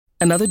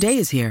Another day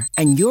is here,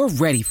 and you're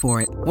ready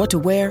for it. What to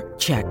wear?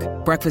 Check.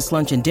 Breakfast,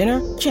 lunch, and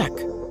dinner? Check.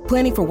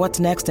 Planning for what's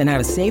next and how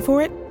to save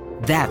for it?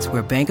 That's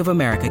where Bank of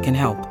America can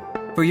help.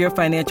 For your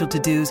financial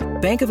to-dos,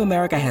 Bank of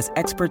America has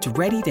experts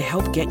ready to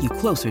help get you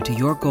closer to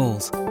your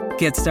goals.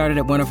 Get started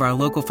at one of our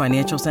local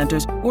financial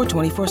centers or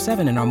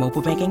 24/7 in our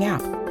mobile banking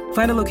app.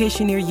 Find a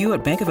location near you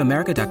at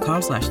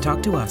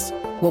bankofamerica.com/talktous.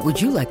 What would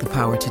you like the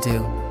power to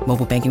do?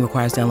 Mobile banking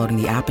requires downloading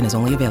the app and is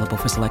only available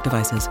for select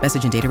devices.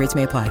 Message and data rates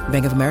may apply.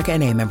 Bank of America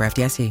N.A., member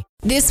FDIC.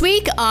 This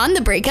week on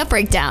the Breakup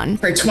Breakdown.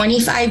 For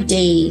 25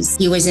 days,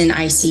 he was in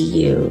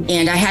ICU,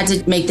 and I had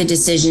to make the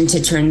decision to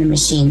turn the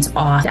machines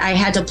off. I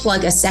had to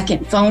plug a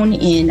second phone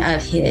in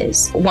of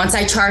his. Once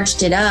I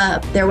charged it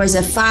up, there was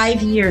a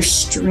 5-year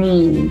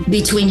stream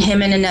between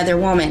him and another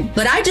woman.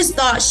 But I just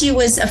thought she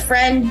was a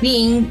friend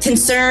being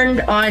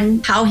concerned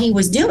on how he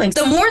was doing.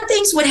 The more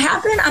things would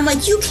happen, I'm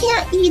like, you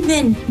can't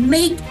even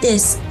make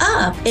this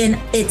up, and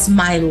it's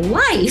my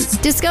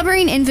life.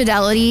 Discovering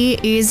infidelity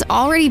is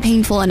already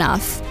painful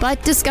enough, but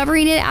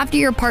discovering it after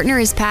your partner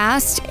is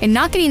passed and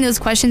not getting those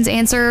questions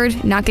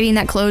answered, not getting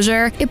that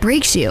closure, it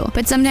breaks you.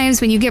 But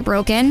sometimes when you get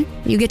broken,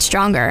 you get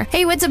stronger.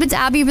 Hey, what's up? It's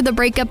Abby for the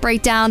Breakup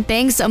Breakdown.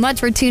 Thanks so much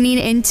for tuning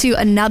into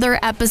another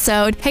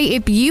episode. Hey,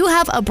 if you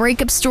have a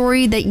breakup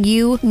story that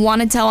you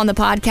want to tell on the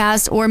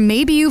podcast, or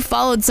maybe you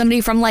followed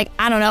somebody from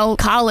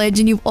college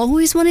and you've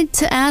always wanted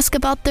to ask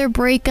about their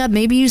breakup,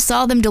 maybe you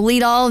saw them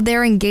delete all of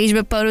their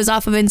engagement photos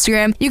off of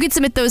Instagram, you can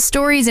submit those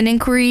stories and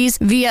inquiries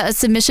via a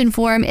submission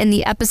form in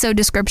the episode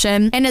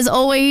description. And as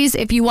always,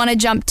 if you want to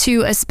jump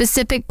to a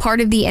specific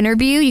part of the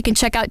interview, you can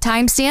check out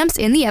timestamps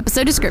in the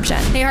episode description.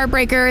 Hey,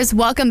 Heartbreakers,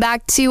 welcome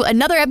back to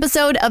another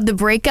episode of the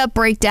Breakup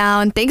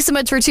Breakdown. Thanks so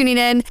much for tuning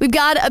in. We've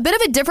got a bit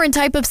of a different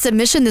type of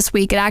submission this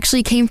week. It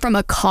actually came from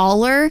a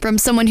caller, from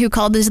someone who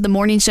called into the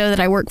morning show that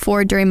I work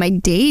for during my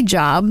day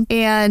job.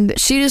 And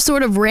she just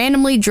sort of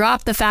randomly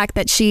dropped the fact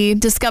that she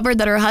discovered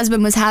that her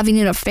husband was having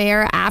an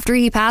affair after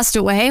he passed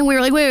away. And we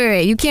were like,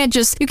 wait, you can't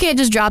just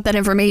drop that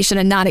information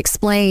and not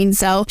explain.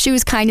 So she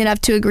was kind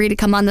enough to agree to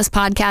come on this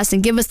podcast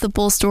and give us the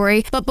full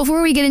story. But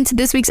before we get into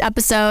this week's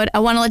episode, I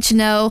want to let you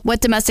know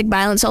what domestic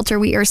violence shelter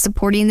we are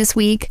supporting this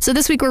week. So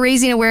this week we're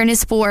raising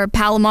awareness for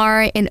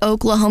Palomar in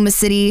Oklahoma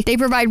City. They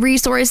provide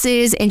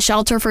resources and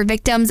shelter for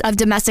victims of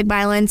domestic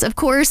violence, of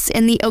course,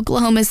 in the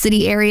Oklahoma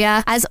City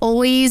area. As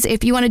always,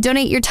 if you want to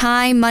donate your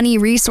time, money,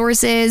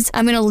 resources,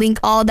 I'm going to link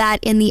all that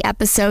in the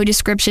episode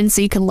description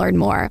so you can learn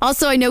more.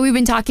 Also, I know we've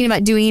been talking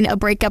about doing a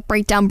Breakup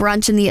Breakdown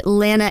brunch in the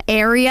Atlanta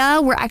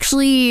area. We're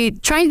actually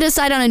trying to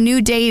decide on a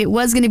new date. It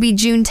was going to be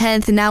June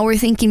 10th, and now we're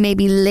thinking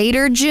maybe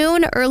later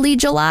June, early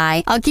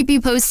July. I'll keep you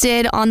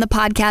posted on the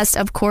podcast,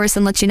 of course,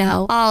 and let you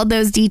know all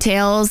those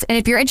details. And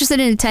if you're interested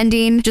in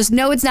attending, just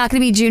know it's not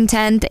going to be June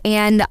 10th,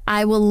 and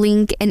I will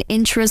link an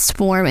interest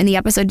form in the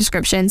episode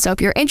description. So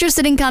if you're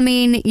interested in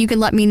coming, you can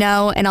let me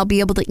know, and I'll be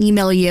able to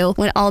email you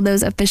when all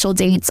those official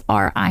dates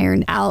are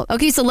ironed out.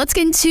 Okay, so let's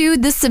get into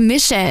the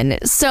submission.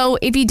 So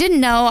if you didn't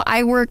know,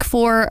 I work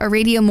for a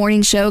radio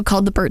morning show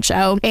called The Burt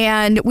Show,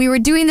 and we were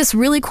doing this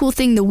really cool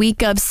thing the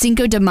week of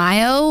Cinco de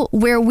Mayo,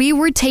 where we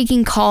were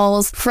taking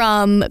calls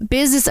from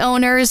business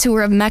owners who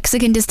were of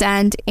Mexican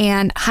descent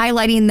and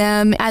highlighting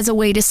them as a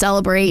way to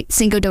celebrate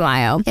Cinco de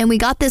Mayo. And we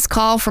got this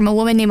call from a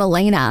woman named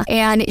Elena,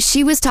 and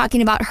she was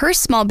talking about her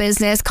small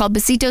business called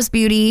Besitos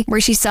Beauty,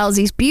 where she sells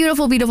these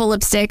beautiful, beautiful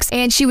lipsticks.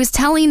 And she was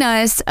telling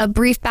us a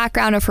brief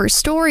background of her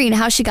story and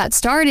how she got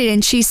started.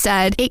 And she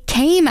said it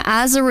came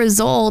as a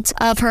result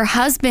of her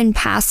husband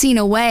passing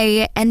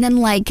away. And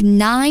then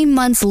 9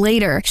 months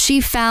later,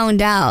 she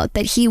found out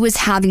that he was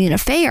having an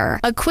affair.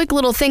 A quick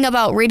little thing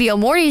about radio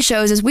morning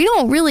shows is we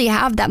don't really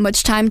have that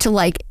much time to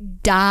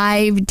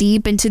dive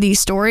deep into these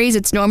stories.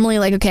 It's normally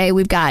okay,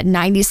 we've got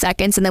 90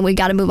 seconds and then we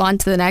got to move on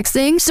to the next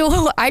thing.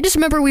 So I just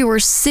remember we were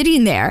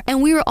sitting there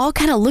and we were all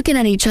kind of looking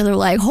at each other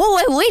like,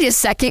 oh, wait a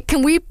second.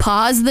 Can we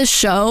pause the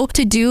show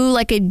to do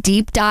a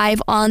deep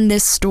dive on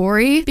this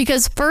story?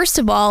 Because first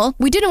of all,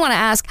 we didn't want to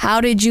ask,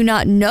 how did you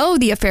not know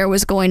the affair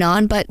was going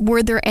on? But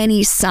were there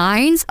any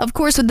signs? Of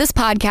course, with this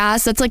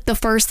podcast, that's the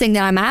first thing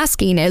that I'm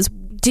asking is,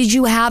 did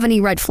you have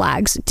any red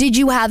flags? Did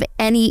you have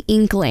any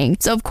inkling?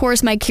 So of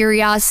course my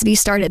curiosity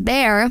started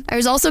there. I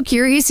was also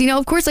curious,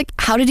 of course,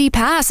 how did he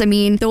pass? I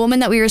mean, the woman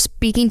that we were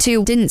speaking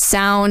to didn't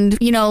sound,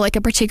 like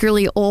a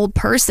particularly old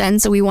person.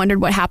 So we wondered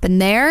what happened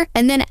there.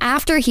 And then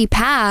after he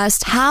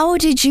passed, how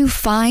did you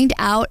find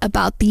out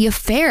about the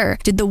affair?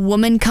 Did the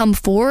woman come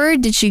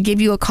forward? Did she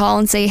give you a call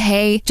and say,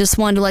 hey, just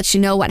wanted to let you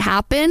know what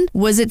happened?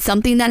 Was it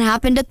something that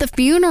happened at the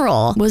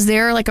funeral? Was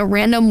there a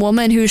random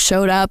woman who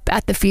showed up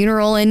at the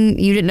funeral and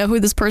you didn't know who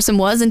this this person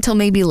was until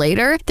maybe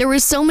later. There were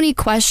so many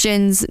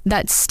questions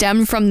that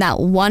stemmed from that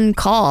one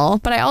call,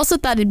 but I also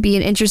thought it'd be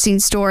an interesting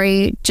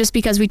story just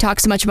because we talk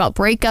so much about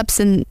breakups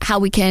and how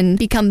we can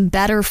become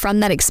better from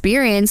that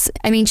experience.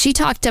 I mean, she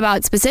talked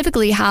about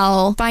specifically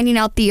how finding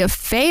out the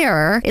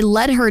affair, it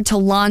led her to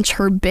launch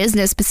her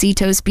business,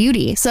 Besitos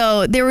Beauty.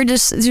 So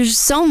there's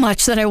so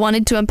much that I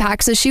wanted to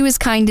unpack. So she was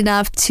kind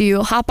enough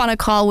to hop on a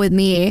call with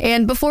me.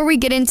 And before we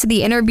get into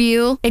the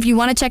interview, if you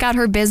want to check out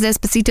her business,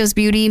 Besitos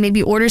Beauty,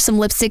 maybe order some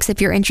lipsticks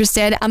if you're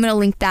interested. I'm going to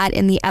link that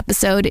in the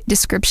episode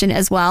description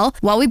as well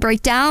while we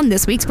break down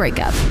this week's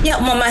breakup. Yeah,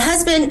 well, my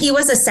husband, he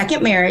was a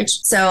second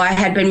marriage. So I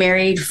had been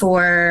married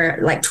for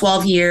like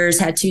 12 years,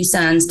 had 2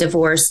 sons,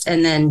 divorced,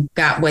 and then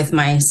got with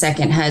my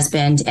second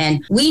husband.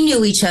 And we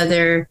knew each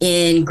other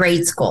in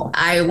grade school.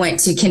 I went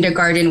to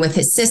kindergarten with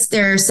his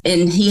sisters,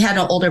 and he had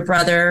an older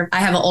brother. I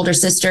have an older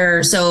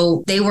sister.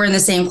 So they were in the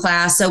same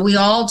class. So we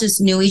all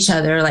just knew each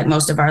other like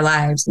most of our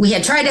lives. We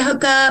had tried to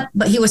hook up,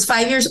 but he was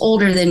 5 years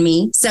older than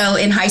me. So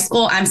in high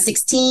school, I'm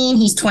 16,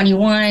 he's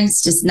 21.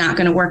 It's just not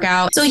going to work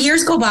out. So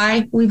years go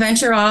by, we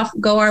venture off,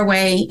 go our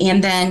way.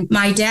 And then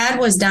my dad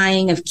was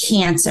dying of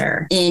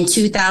cancer in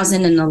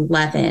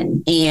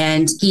 2011,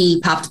 and he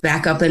popped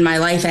back up in my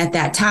life at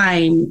that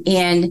time.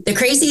 And the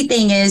crazy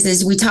thing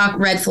is we talk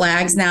red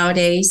flags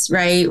nowadays,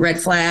 right? Red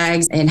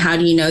flags. And how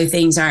do you know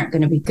things aren't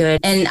going to be good?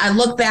 And I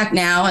look back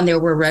now and there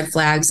were red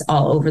flags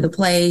all over the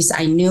place.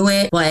 I knew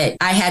it, but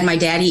I had my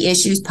daddy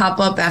issues pop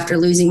up after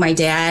losing my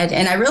dad.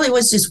 And I really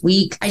was just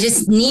weak. I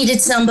just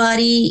needed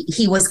somebody.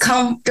 He was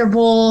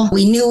comfortable.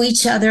 We knew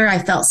each other. I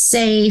felt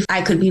safe.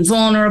 I could be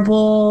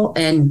vulnerable.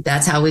 And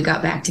that's how we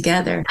got back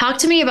together. Talk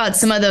to me about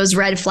some of those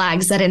red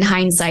flags that in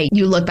hindsight,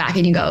 you look back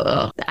and you go,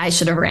 oh, I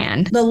should have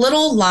ran. The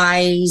little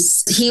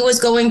lies. He was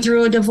going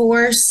through a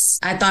divorce.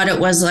 I thought it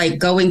was like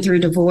going through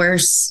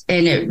divorce,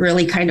 and it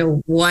really kind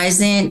of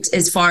wasn't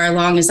as far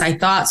along as I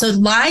thought. So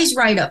lies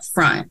right up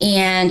front.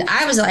 And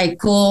I was like,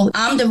 cool,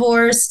 I'm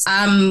divorced.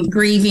 I'm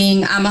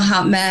grieving. I'm a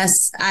hot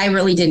mess. I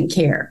really didn't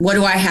care. What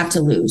do I have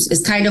to lose?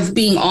 It's kind of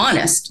being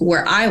honest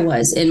where I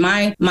was in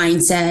my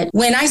mindset.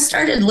 When I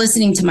started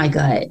listening to my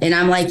gut, and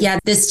I'm like, yeah,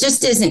 this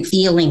just isn't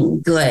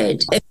feeling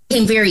good. It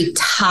became very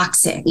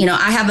toxic. You know,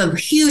 I have a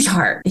huge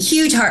heart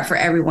for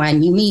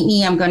everyone. You meet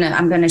me, I'm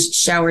gonna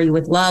shower you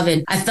with love.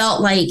 And I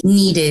felt like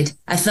needed.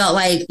 I felt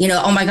like, you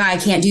know, oh my God, I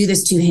can't do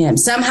this to him.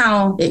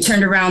 Somehow it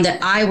turned around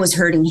that I was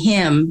hurting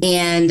him,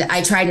 and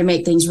I tried to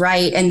make things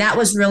right. And that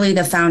was really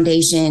the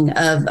foundation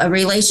of a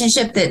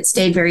relationship that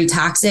stayed very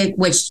toxic,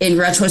 which in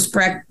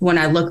retrospect, when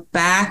I look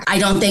back, I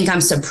don't think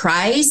I'm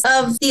surprised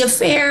of the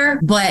affair,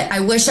 but I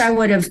wish I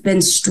would have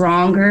been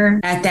stronger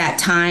at that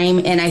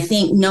time. And I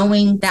think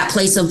knowing that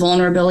place of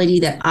vulnerability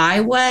that I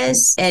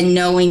was, and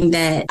knowing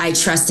that I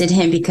trusted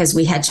him because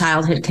we had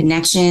childhood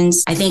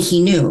connections, I think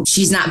he knew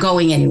she's not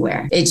going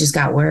anywhere. It just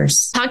got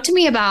worse. Talk to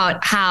me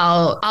about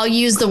how, I'll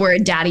use the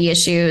word daddy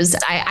issues.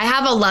 I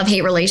have a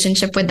love-hate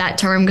relationship with that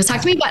term, because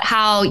talk to me about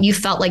how you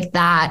felt like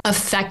that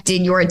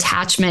affected your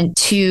attachment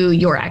to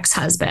your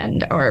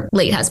ex-husband or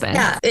late husband.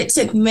 Yeah, it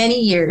took many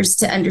years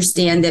to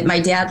understand that my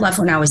dad left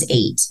when I was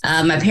 8.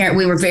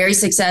 We were very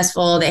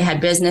successful. They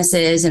had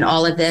businesses and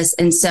all of this.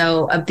 And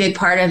so a big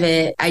part of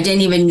it, I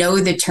didn't even know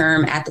the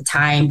term at the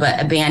time,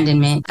 but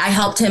abandonment. I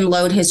helped him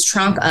load his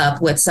trunk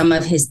up with some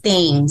of his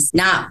things,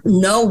 not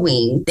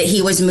knowing that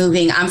he was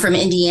moving. I'm from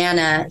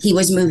Indiana. He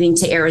was moving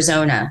to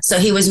Arizona. So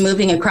he was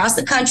moving across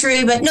the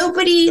country, but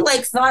nobody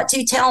thought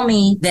to tell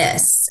me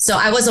this. So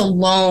I was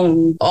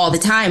alone all the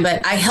time,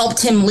 but I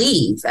helped him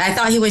leave. I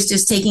thought he was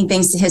just taking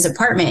things to his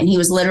apartment, and he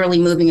was literally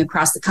moving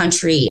across the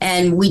country.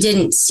 And we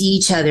didn't see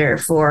each other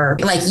for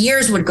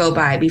years would go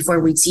by before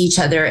we'd see each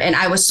other. And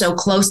I was so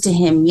close to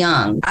him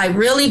young. I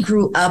really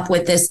grew up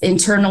with this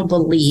internal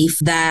belief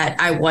that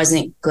I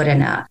wasn't good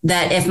enough,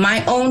 that if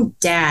my own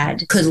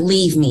dad could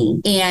leave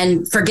me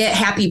and forget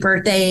happy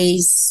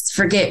birthdays,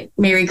 forget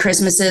Merry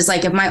Christmases,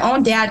 if my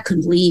own dad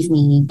could leave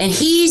me, and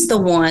he's the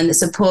one that's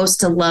supposed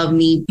to love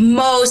me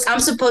most, I'm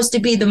supposed to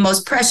be the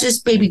most precious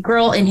baby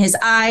girl in his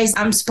eyes.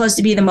 I'm supposed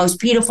to be the most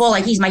beautiful.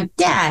 He's my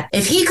dad.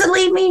 If he could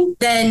leave me,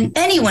 then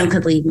anyone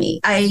could leave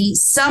me. I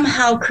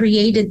somehow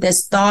created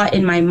this thought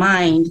in my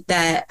mind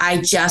that I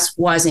just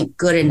wasn't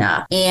good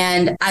enough.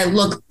 And I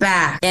look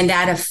back, and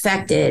that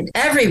affected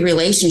every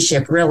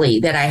relationship really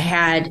that I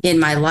had in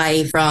my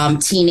life from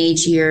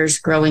teenage years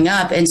growing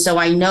up. And so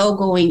I know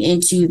going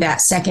into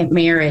that second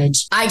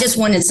marriage, I just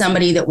wanted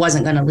somebody that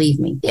wasn't going to leave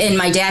me. And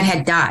my dad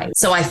had died.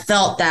 So I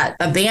felt that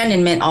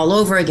abandonment all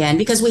over again,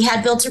 because we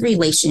had built a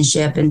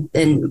relationship, and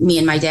me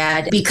and my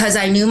dad, because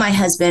I knew my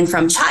husband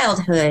from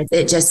childhood,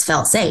 it just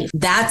felt safe.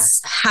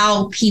 That's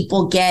how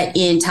people get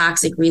in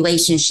toxic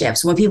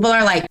relationships. When people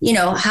are like,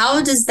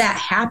 how does that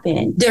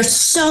happen? There's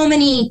so so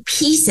many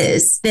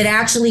pieces that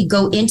actually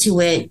go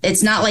into it.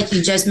 It's not like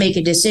you just make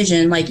a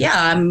decision like,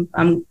 yeah, I'm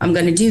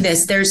going to do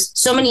this. There's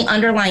so many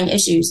underlying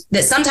issues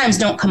that sometimes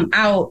don't come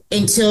out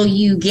until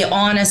you get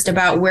honest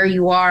about where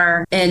you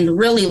are and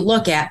really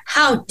look at,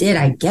 how did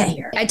I get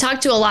here? I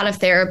talked to a lot of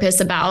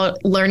therapists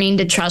about learning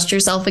to trust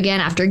yourself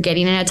again after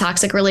getting in a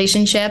toxic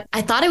relationship.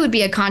 I thought it would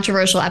be a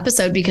controversial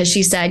episode because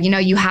she said,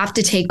 you have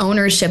to take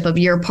ownership of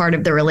your part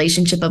of the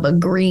relationship, of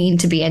agreeing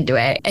to be into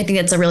it. I think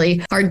that's a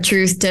really hard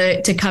truth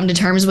to come to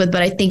terms with,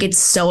 but I think it's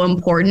so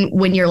important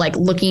when you're like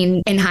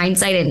looking in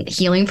hindsight and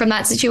healing from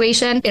that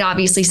situation. It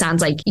obviously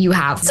sounds like you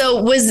have.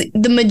 So was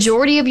the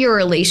majority of your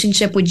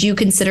relationship, would you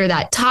consider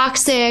that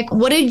toxic?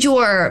 What did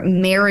your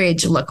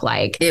marriage look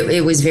like?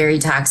 It was very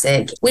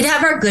toxic. We'd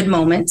have our good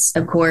moments,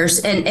 of course.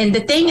 And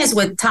the thing is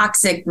with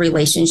toxic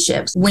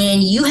relationships,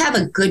 when you have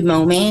a good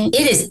moment,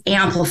 it is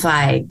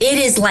amplified. It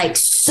is like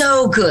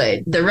so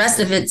good. The rest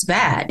of it's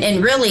bad.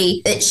 And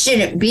really, it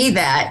shouldn't be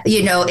that,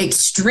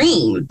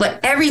 extreme, but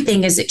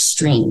everything is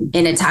extreme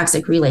in a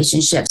toxic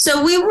relationship.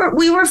 So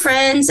we were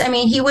friends. I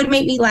mean, he would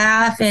make me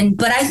laugh.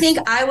 But I think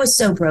I was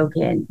so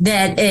broken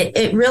that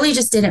it really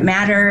just didn't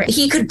matter.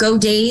 He could go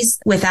days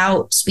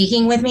without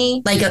speaking with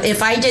me. Like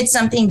if I did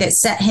something that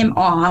set him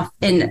off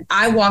and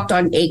I walked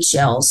on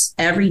eggshells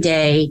every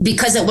day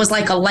because it was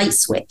like a light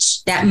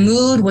switch. That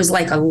mood was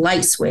like a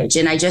light switch.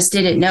 And I just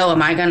didn't know,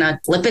 am I going to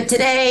flip it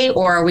today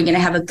or are we going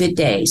to have a good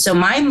day? So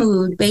my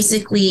mood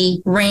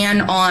basically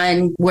ran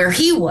on where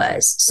he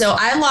was. So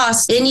I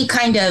lost any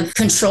kind of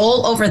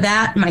control over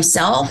that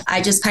myself.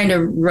 I just kind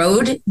of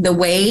rode the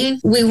wave.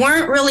 We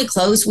weren't really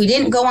close. We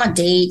didn't go on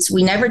dates.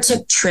 We never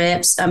took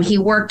trips. He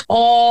worked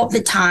all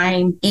the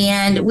time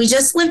and we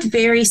just lived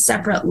very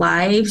separate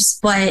lives,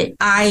 but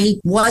I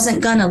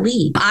wasn't going to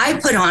leave. I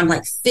put on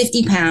like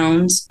 50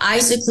 pounds. I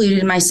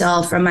secluded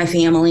myself from my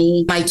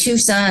family. My two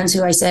sons,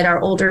 who I said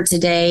are older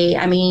today,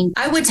 I mean,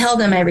 I would tell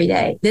them every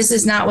day, this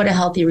is not what a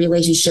healthy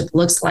relationship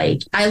looks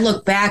like. I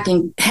look back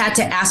and had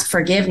to ask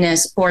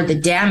forgiveness for the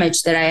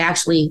damage that I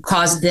actually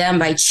caused them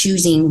by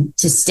choosing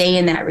to stay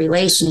in that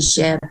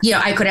relationship.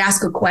 I could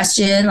ask a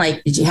question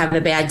like, did you have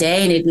a bad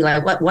day? And it'd be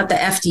like, what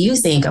the F do you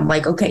think? I'm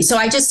like, okay. So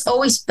I just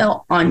always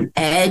felt on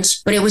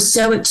edge, but it was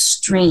so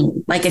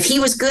extreme. Like if he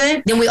was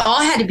good, then we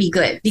all had to be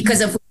good,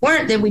 because if we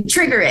weren't, then we'd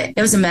trigger it.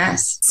 It was a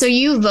mess. So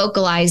you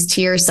vocalized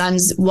to your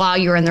sons while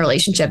you were in the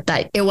relationship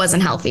that it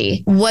wasn't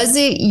healthy. Was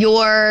it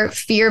your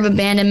fear of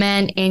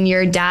abandonment and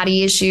your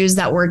daddy issues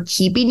that were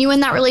keeping you in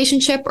that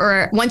relationship?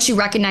 Or once you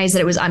recognized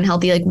that it was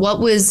unhealthy, like what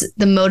was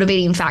the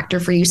motivating factor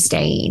for you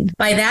staying?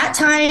 By that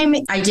time,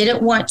 I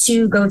didn't want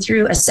to go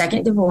through a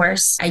second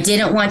divorce. I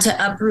didn't want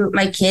to uproot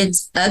my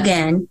kids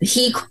again.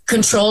 He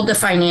controlled the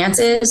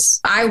finances.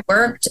 I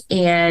worked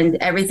and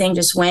everything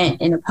just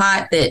went in a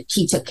pot that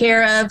he took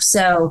care of.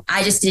 So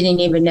I just didn't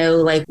even know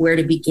like where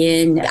to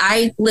begin.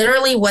 I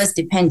literally was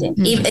dependent.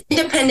 Even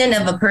independent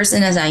of a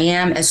person as I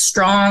am, as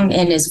strong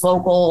and as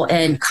vocal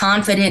and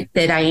confident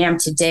that I am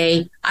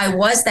today, I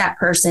was that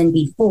person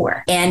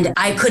before. And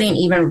I couldn't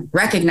even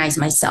recognize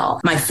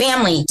myself. My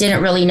family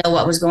didn't really know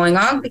what was going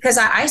on because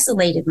I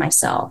isolated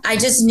myself. I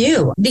just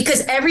knew,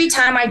 because every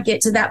time I'd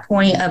get to that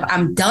point of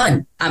I'm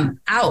done, I'm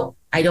out,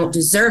 I don't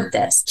deserve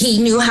this, he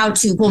knew how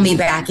to pull me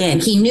back in.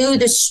 He knew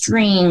the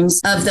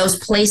strings of those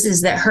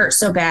places that hurt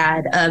so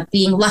bad, of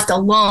being left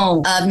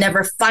alone, of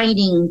never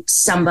finding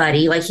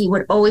somebody. Like he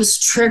would always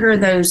trigger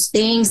those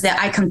things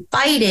that I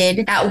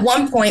confided at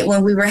one point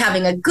when we were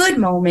having a good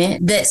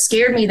moment that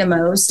scared me the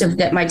most, of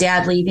that my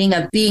dad leaving,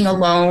 of being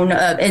alone.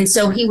 And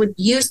so he would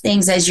use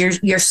things as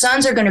your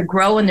sons are going to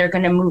grow and they're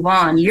going to move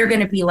on. You're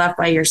going to be left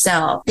by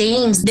yourself.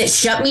 Things that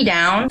shut me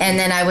down. And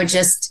then I would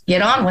just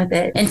get on with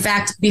it. In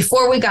fact,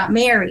 before we got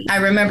married, I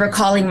remember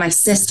calling my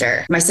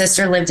sister. My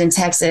sister lived in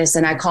Texas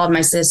and I called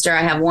my sister.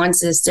 I have one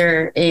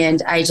sister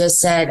and I just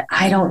said,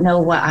 I don't know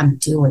what I'm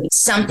doing.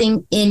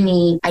 Something in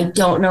me, I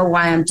don't know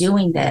why I'm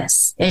doing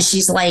this. And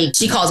she's like,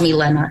 she calls me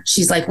Lena.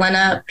 She's like,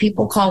 Lena,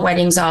 people call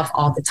weddings off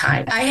all the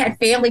time. I had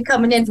family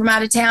coming in from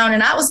out of town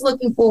and I was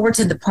looking forward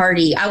to the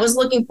party. I was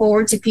looking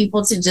forward to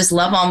people to just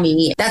love on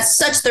me. That's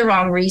such the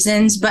wrong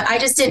reasons, but I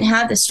just didn't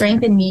have the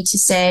strength in me to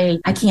say,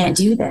 I can't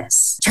do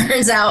this.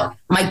 Turns out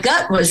my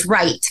gut was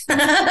right.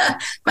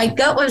 My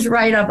gut was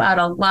right about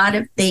a lot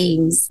of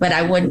things, but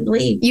I wouldn't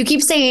leave. You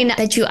keep saying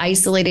that you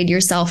isolated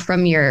yourself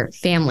from your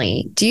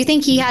family. Do you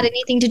think he had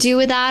anything to do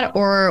with that?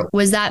 Or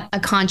was that a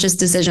conscious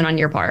decision on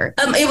your part?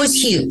 It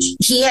was huge.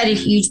 He had a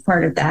huge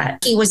part of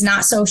that. He was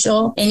not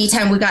social.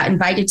 Anytime we got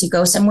invited to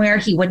go somewhere,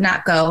 he would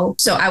not go.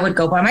 So I would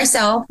go by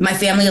myself. My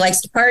family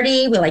likes to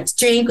party. We like to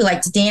drink. We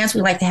like to dance.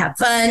 We like to have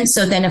fun.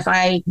 So then if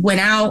I went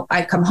out,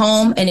 I'd come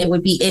home and it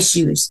would be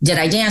issues. Did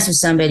I dance with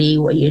somebody?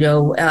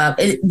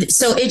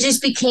 So it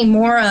just became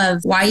more of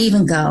why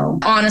even go?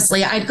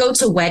 Honestly, I'd go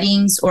to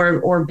weddings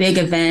or big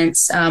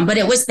events, but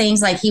it was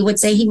things like he would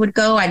say he would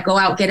go. I'd go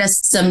out, get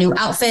us some new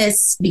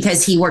outfits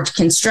because he worked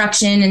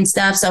construction and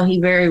stuff. So he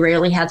very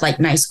rarely had like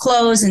nice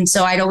clothes. And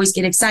so I'd always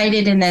get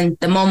excited. And then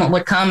the moment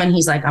would come and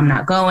he's like, I'm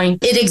not going.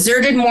 It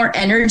exerted more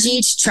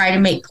energy to try to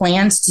make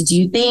plans to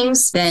do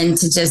things than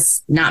to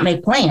just not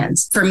make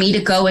plans. For me to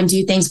go and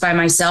do things by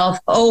myself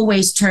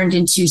always turned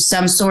into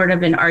some sort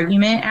of an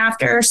argument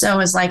after. So I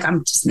was like,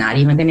 I'm just not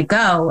even going to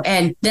go.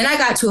 And then I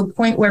got to a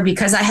point where,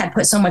 because I had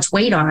put so much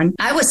weight on,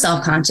 I was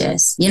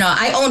self-conscious. You know,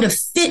 I owned a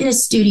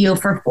fitness studio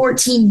for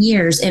 14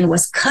 years and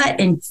was cut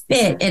and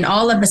fit. And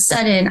all of a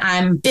sudden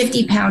I'm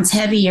 50 pounds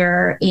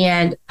heavier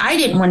and I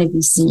didn't want to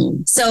be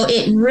seen. So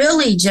it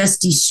really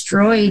just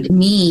destroyed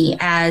me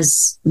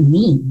as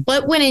me.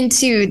 What went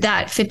into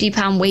that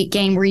 50-pound weight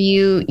gain? Were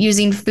you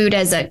using food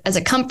as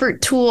a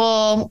comfort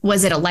tool?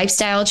 Was it a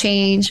lifestyle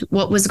change?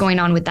 What was going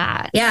on with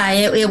that? Yeah,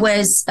 it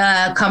was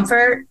a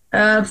comfort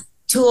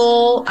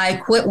tool. I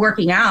quit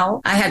working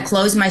out. I had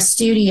closed my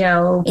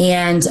studio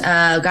and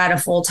got a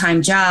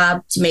full-time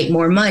job to make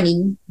more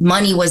money.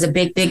 Money was a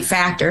big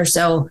factor.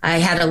 So I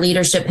had a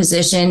leadership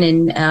position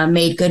and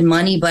made good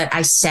money, but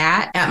I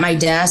sat at my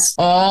desk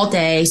all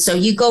day. So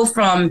you go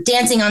from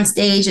dancing on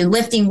stage and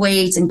lifting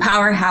weights and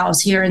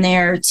powerhouse here and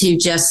there to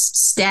just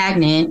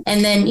stagnant.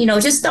 And then, you know,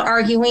 just the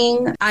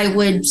arguing, I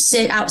would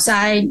sit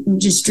outside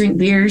and just drink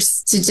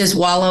beers to just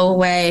wallow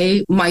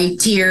away my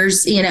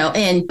tears, you know,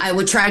 and I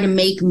would try to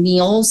make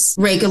meals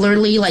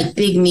regularly, like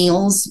big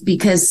meals,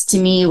 because to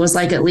me it was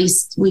like, at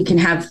least we can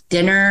have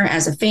dinner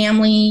as a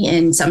family.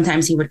 And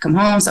sometimes he would come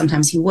home,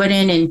 sometimes he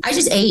wouldn't. And I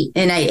just ate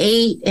and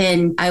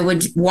I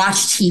would watch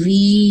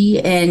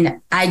TV, and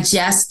I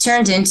just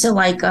turned into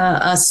like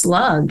a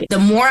slug. The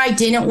more I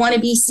didn't want to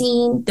be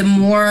seen, the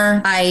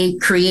more I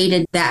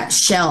created that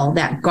shell,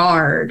 that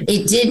guard.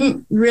 It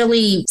didn't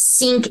really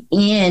sink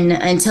in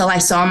until I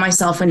saw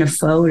myself in a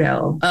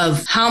photo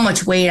of how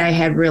much weight I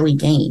had really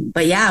gained.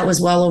 But yeah, it was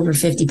well over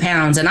 50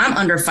 pounds. And I'm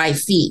under 5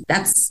 feet.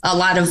 That's a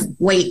lot of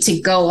weight to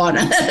go on.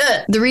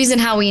 The reason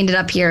how we ended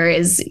up here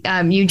is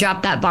you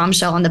dropped that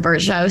bombshell on the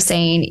Bert Show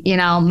saying, you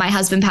know, my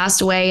husband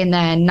passed away, and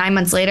then 9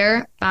 months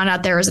later found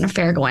out there was an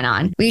affair going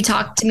on. Will you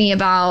talk to me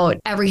about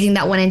everything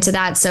that went into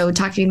that? So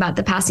talk to me about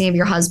the passing of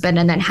your husband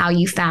and then how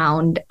you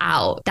found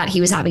out that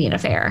he was having an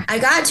affair. I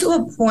got to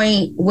a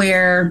point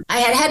where I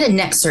had a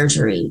neck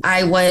surgery.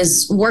 I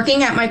was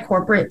working at my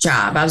corporate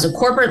job. I was a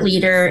corporate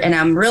leader, and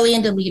I'm really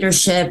into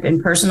leadership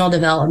and personal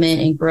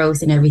development and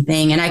growth and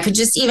everything. And I could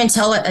just even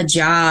tell at a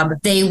job,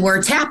 they were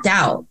tapped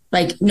out.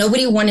 Like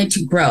nobody wanted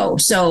to grow.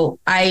 So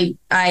I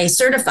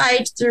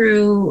certified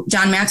through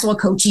John Maxwell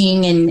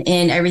coaching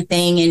and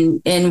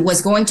everything, and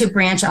was going to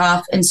branch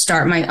off and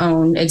start my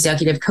own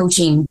executive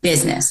coaching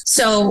business.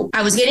 So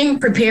I was getting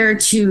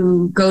prepared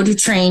to go to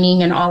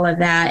training and all of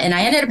that. And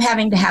I ended up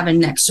having to have a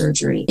neck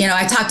surgery. You know,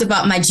 I talked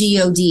about my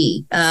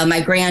GOD,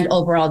 my grand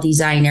overall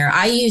designer.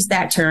 I use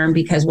that term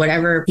because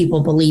whatever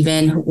people believe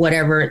in,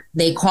 whatever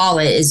they call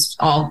it, is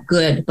all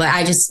good. But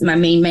my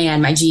main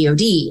man, my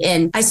GOD.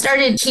 And I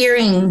started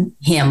hearing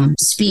him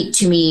speak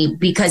to me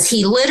because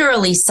he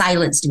literally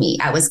silenced me.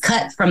 I was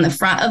cut from the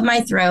front of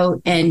my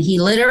throat, and he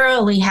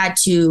literally had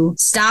to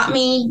stop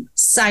me,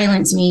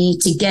 silence me,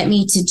 to get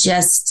me to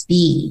just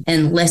be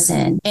and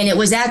listen. And it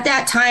was at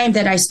that time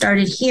that I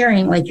started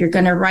hearing, like, you're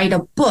going to write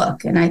a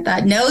book. And I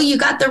thought, no, you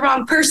got the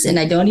wrong person.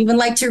 I don't even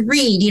like to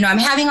read. You know, I'm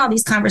having all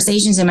these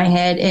conversations in my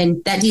head,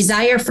 and that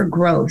desire for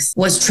growth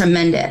was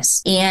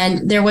tremendous.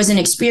 And there was an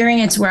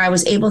experience where I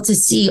was able to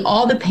see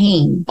all the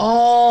pain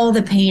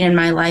in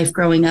my life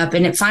growing up.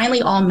 And it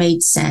finally all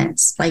made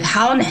sense. Like,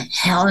 how in the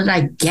hell did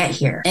I get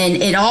here? And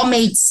it all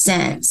made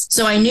sense.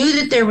 So I knew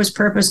that there was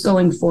purpose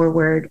going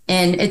forward.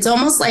 And it's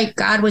almost like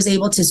God was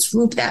able to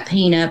swoop that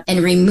pain up and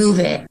remove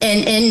it.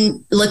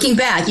 And looking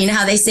back, you know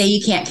how they say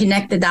you can't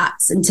connect the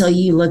dots until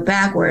you look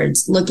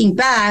backwards. Looking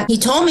back, he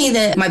told me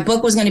that my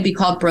book was going to be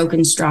called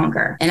Broken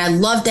Stronger. And I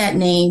loved that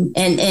name.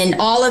 And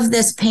all of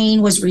this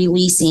pain was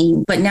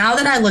releasing. But now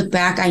that I look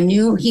back, I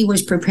knew he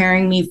was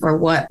preparing me for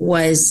what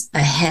was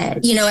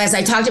ahead. You know, as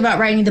I talked about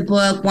writing the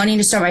book, wanting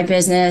to start my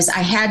business, I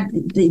had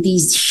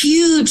these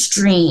huge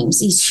dreams,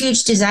 these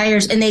huge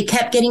desires, and they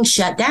kept getting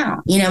shut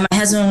down. You know, my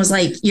husband was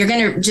like, you're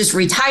going to just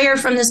retire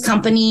from this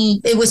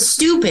company. It was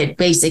stupid,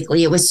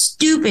 basically. It was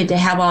stupid to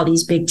have all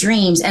these big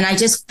dreams. And I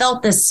just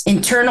felt this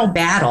internal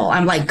battle.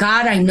 I'm like,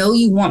 God, I know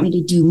you want me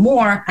to do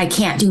more. I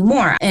can't do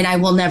more, and I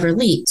will never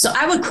leave. So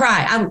I would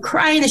cry. I would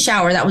cry in the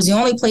shower. That was the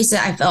only place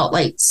that I felt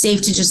like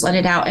safe to just let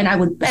it out. And I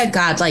would beg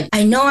God, like,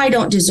 I know I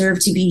don't deserve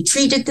to be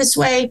treated this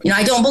way. You know,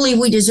 I don't believe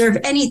we deserve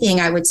anything,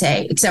 I would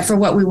say, except for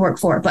what we work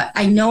for. But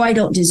I know I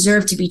don't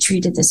deserve to be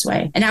treated this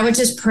way. And I would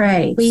just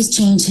pray, please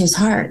change his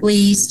heart.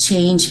 Please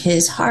change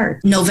his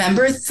heart.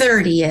 November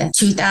 30th,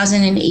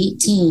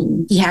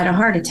 2018, he had a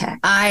heart attack.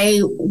 I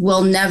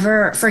will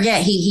never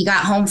forget. He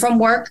got home from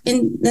work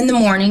in the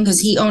morning because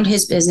he owned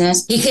his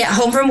business. He got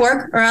home from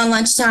work around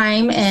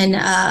lunchtime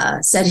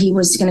and said he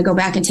was going to go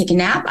back and take a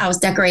nap. I was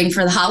decorating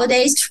for the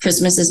holidays.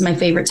 Christmas is my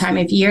favorite time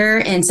of year.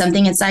 And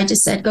something inside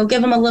just said, go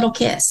give him a little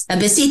kiss. A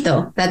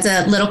besito. That's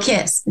a little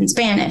kiss in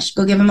Spanish.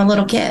 Go give him a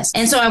little kiss.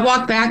 And so I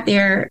walked back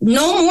there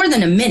no more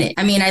than a minute.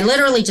 I mean, I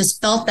literally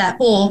just felt that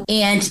pull,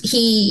 and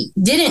he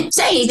didn't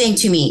say anything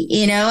to me,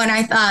 and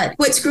I thought,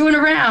 quit screwing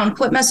around,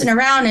 quit messing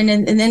around. And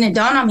then it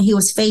dawned on me, he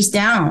was face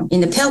down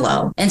in the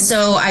pillow. And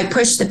so I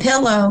pushed the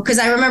pillow, because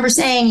I remember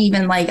saying,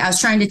 even like, I was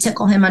trying to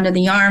tickle him under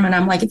the arm, and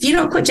I'm like, if you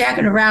don't quit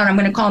jacking around, I'm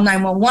going to call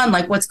 911.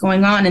 Like, what's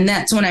going on? And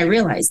that's when I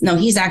realized, no,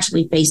 he's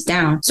actually face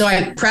down. So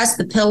I pressed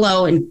the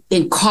pillow and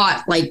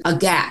caught like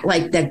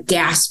the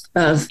gasp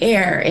of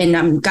air,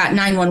 and got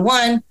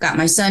 911, got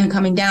my son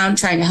coming down,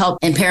 trying to help,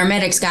 and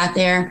paramedics got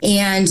there,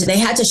 and they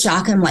had to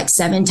shock him like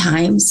 7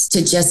 times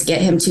to just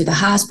get him to the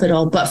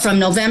hospital. But from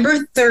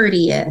November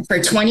 30th,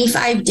 for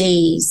 25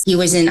 days, he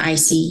was in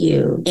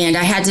ICU, and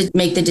I had to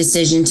make the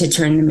decision to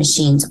turn the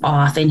machines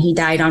off, and he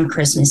died on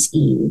Christmas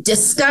Eve.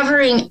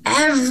 Discovering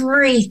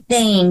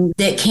everything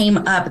that came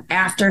up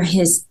after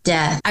his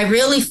death, I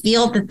really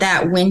feel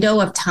that window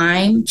of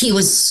time, he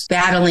was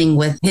battling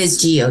with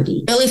his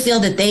GOD. I really feel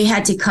that they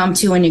had to come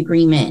to an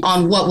agreement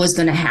on what was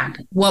going to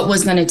happen, what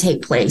was going to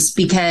take place,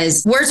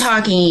 because we're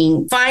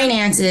talking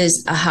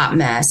finances, a hot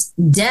mess,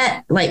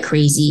 debt like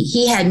crazy.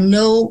 He had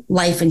no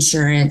life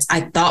insurance.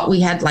 I thought we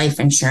had life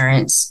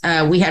insurance.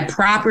 We had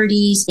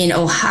properties in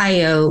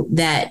Ohio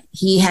that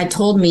he had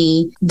told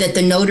me that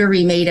the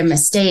notary made a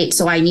mistake,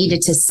 so I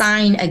needed to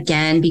sign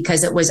again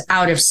because it was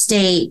out of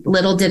state.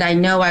 Little did I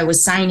know I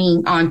was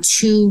signing on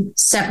 2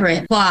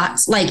 separate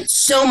plots, like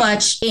so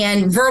much,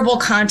 and verbal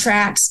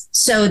contracts.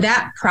 So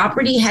that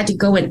property had to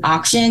go in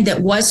auction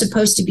that was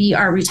supposed to be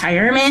our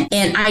retirement,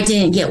 and I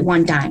didn't get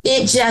one dime.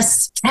 It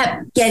just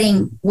kept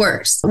getting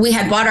worse. We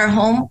had bought our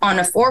home on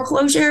a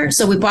foreclosure,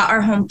 so we bought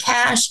our home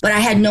cash, but I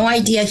had no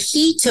idea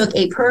he took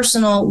a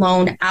personal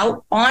loan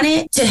out on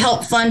it to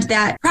help fund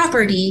that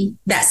property,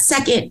 that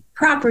second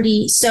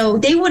property. So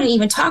they wouldn't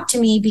even talk to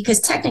me because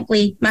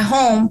technically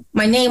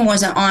my name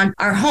wasn't on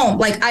our home.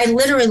 Like, I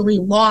literally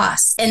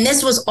lost. And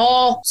this was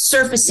all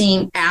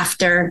surfacing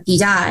after he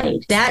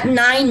died. That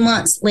 9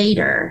 months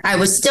later, I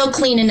was still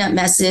cleaning up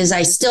messes.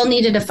 I still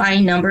needed to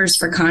find numbers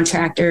for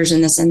contractors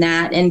and this and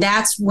that. And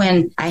that's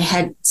when I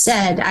had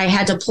said I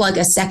had to plug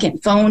a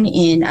second phone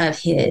in of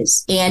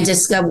his, and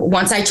discover,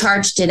 once I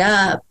charged it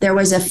up, there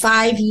was a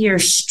 5-year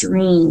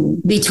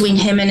stream between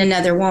him and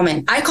another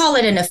woman. I call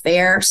it an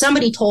affair.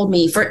 Somebody told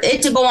me for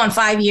it to go on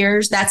 5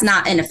 years, that's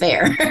not an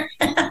affair.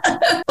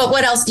 But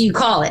what else do you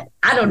call it?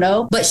 I don't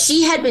know. But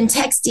she had been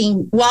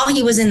texting while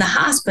he was in the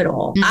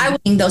hospital. I was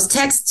getting those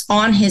texts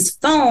on his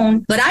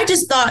phone, but I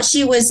just thought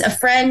she was a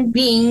friend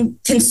being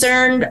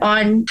concerned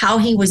on how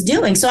he was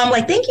doing. So I'm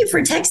like, thank you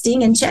for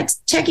texting and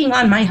checking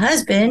on my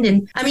husband.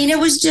 And I mean, it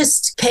was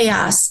just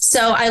chaos.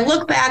 So I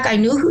look back, I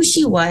knew who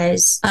she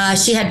was.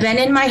 She had been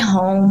in my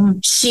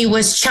home. She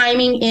was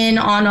chiming in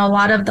on a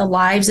lot of the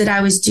lives that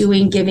I was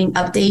doing, giving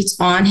updates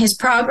on his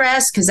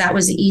progress, because that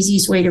was the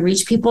easiest way to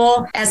reach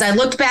people. As I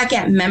looked back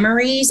at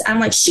memories, I'm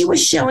like, she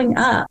was showing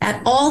up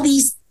at all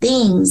these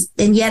things,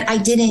 and yet I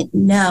didn't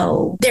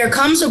know. There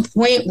comes a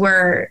point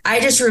where I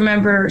just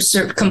remember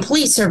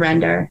complete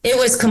surrender. It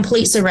was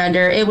complete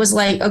surrender. It was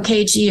like,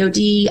 okay,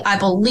 GOD, I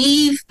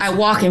believe, I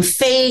walk in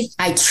faith,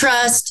 I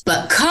trust,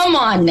 but come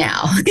on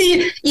now.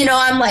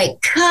 I'm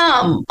like,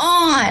 come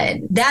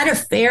on. That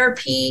affair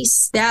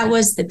piece, that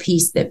was the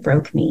piece that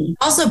broke me.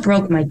 Also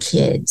broke my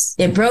kids.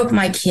 It broke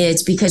my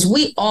kids because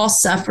we all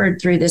suffered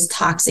through this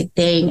toxic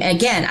thing.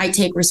 Again, I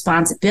take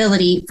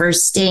responsibility for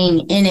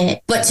staying in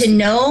it, but to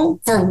know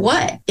for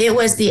what? It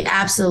was the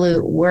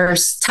absolute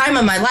worst time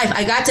of my life.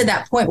 I got to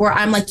that point where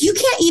I'm like, you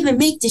can't even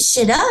make this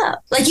shit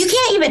up. Like, you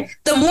can't even,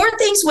 the more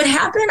things would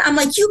happen, I'm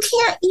like, you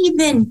can't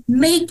even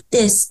make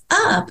this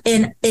up.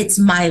 And it's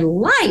my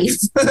life.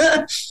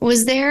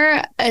 Was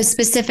there a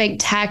specific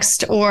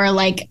text or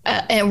like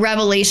a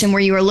revelation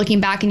where you were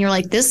looking back and you're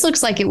like, this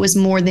looks like it was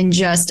more than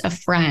just a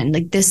friend.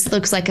 Like, this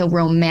looks like a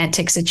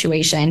romantic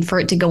situation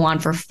for it to go on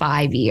for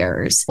 5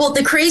 years. Well,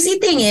 the crazy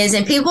thing is,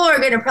 and people are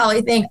going to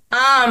probably think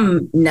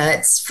I'm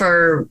nuts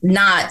for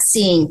not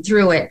seeing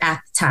through it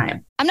at the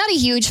time. I'm not a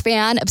huge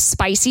fan of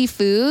spicy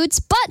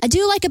foods, but I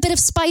do like a bit of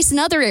spice in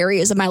other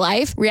areas of my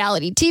life.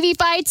 Reality TV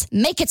fights,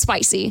 make it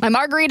spicy. My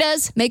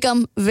margaritas, make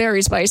them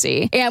very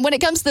spicy. And when it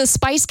comes to the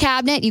spice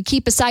cabinet you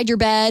keep beside your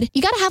bed,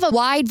 you got to have a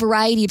wide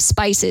variety of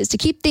spices to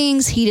keep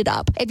things heated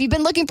up. If you've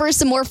been looking for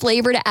some more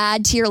flavor to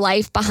add to your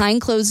life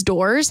behind closed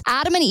doors,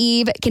 Adam and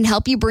Eve can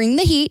help you bring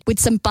the heat with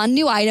some fun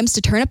new items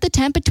to turn up the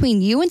temp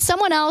between you and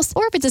someone else,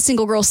 or if it's a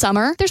single girl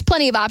summer, there's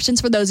plenty of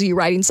options for those of you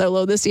riding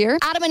solo this year.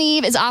 Adam and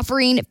Eve is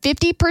offering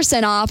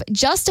 50% off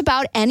just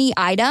about any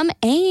item,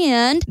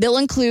 and they'll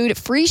include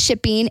free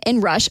shipping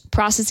and rush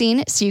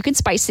processing so you can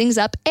spice things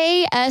up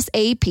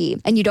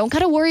ASAP. And you don't got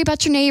to worry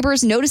about your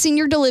neighbors noticing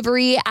your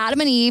delivery. Adam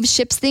and Eve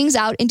ships things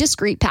out in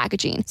discreet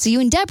packaging, so you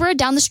and Deborah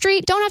down the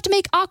street don't have to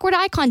make awkward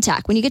eye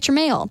contact when you get your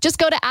mail. Just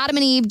go to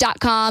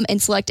adamandeve.com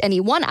and select any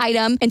one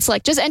item and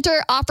just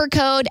enter offer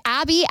code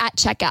Abby at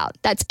checkout.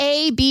 That's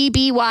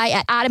ABBY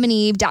at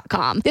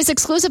adamandeve.com. This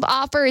exclusive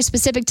offer is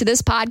specific to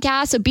this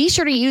podcast, so be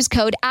sure to use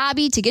code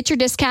Abby to get your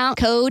discount.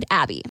 Code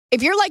Abby.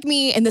 If you're like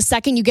me and the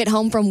second you get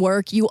home from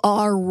work, you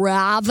are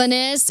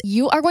ravenous,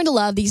 you are going to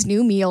love these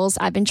new meals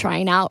I've been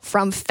trying out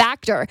from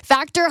Factor.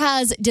 Factor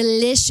has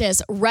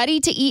delicious,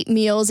 ready-to-eat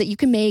meals that you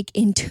can make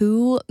in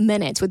 2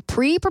 minutes with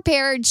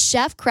pre-prepared,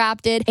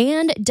 chef-crafted,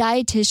 and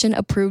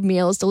dietitian-approved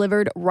meals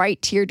delivered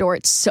right to your door.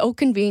 It's so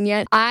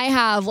convenient. I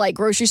have like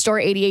grocery store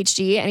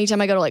ADHD.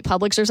 Anytime I go to like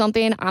Publix or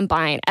something, I'm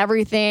buying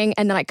everything,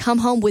 and then I come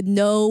home with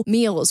no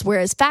meals.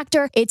 Whereas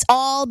Factor, it's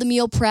all the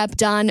meal prep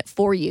done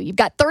for you. You've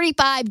got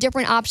 35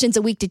 different options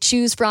a week to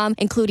choose from,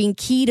 including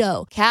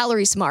keto,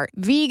 calorie smart,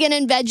 vegan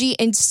and veggie,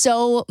 and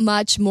so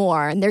much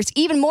more. And there's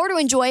even more to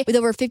enjoy with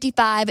over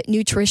 55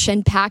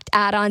 nutrition-packed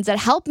add-ons that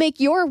help make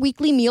your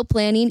weekly meal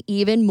planning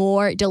even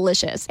more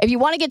delicious. If you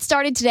want to get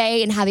started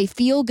today and have a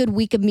feel-good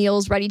week of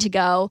meals ready to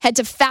go, head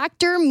to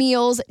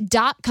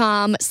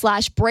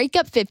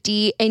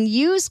factormeals.com/breakup50 and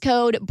use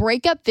code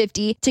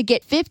breakup50 to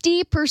get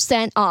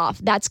 50% off.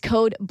 That's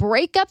code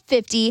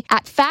breakup50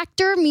 at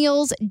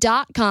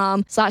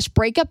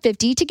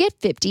factormeals.com/breakup50 to get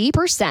 50%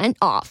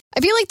 off. I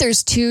feel like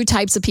there's two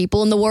types of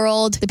people in the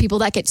world. The people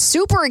that get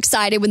super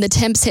excited when the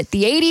temps hit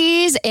the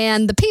 80s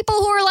and the people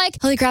who are like,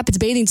 holy crap, it's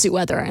bathing suit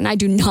weather. And I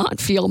do not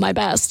feel my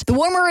best. The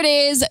warmer it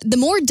is, the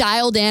more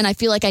dialed in I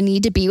feel like I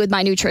need to be with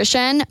my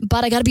nutrition.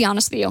 But I got to be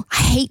honest with you,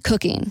 I hate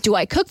cooking. Do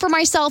I cook for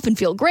myself and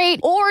feel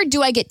great? Or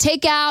do I get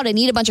takeout and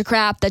eat a bunch of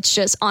crap that's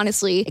just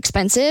honestly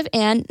expensive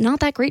and not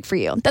that great for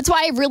you? That's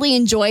why I really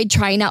enjoyed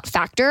trying out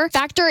Factor.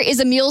 Factor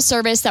is a meal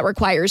service that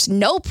requires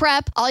no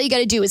prep. All you got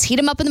to do is heat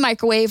them up in the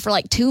microwave for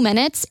like 2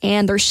 minutes,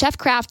 and they're chef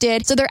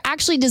crafted. So they're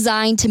actually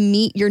designed to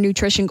meet your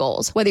nutrition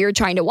goals, whether you're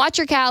trying to watch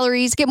your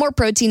calories, get more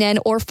protein in,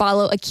 or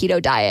follow a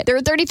keto diet. There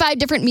are 35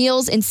 different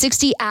meals and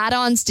 60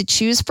 add-ons to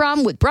choose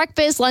from with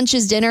breakfast,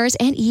 lunches, dinners,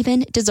 and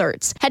even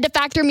desserts. Head to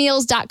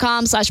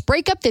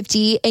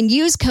factormeals.com/breakup50 and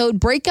use code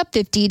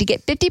breakup50 to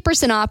get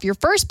 50% off your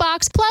first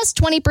box plus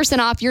 20%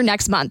 off your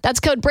next month. That's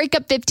code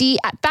breakup50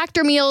 at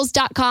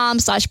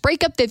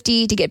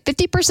factormeals.com/breakup50 to get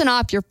 50%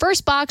 off your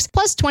first box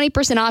plus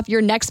 20% off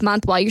your next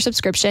month while your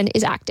subscription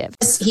is active.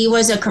 He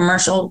was a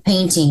commercial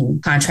painting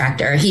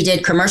contractor. He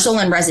did commercial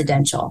and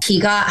residential.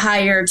 He got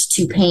hired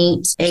to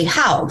paint a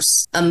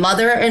house. A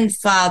mother and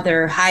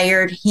father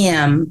hired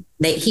him.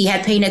 He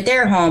had painted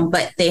their home,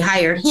 but they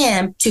hired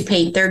him to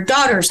paint their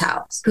daughter's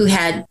house, who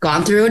had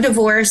gone through a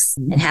divorce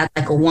and had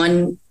like a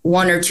one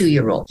or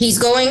 2-year-old. He's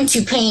going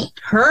to paint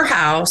her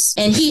house.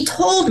 And he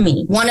told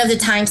me one of the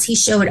times he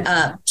showed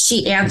up,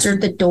 she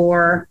answered the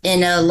door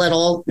in a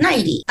little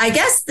nightie. I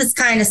guess this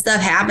kind of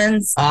stuff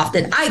happens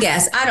often. I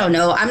guess. I don't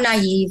know. I'm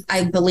naive.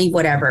 I believe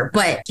whatever.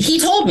 But he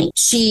told me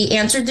she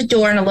answered the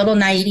door in a little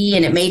nightie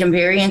and it made him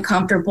very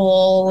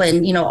uncomfortable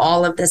and,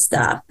 all of this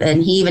stuff.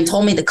 And he even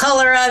told me the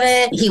color of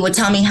it. He would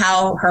tell me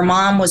how her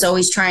mom was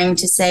always trying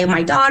to say,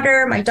 my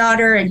daughter.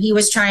 And he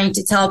was trying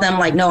to tell them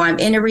like, no, I'm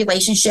in a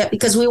relationship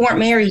because we weren't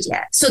married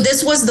yet. So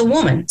this was the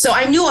woman. So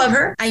I knew of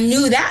her. I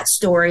knew that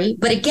story.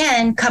 But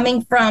again,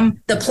 coming from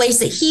the place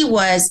that he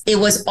was, it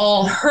was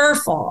all her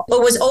fault.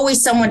 It was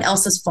always someone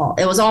else's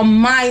fault. It was all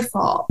my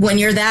fault. When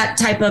you're that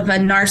type of a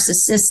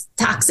narcissist,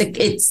 toxic,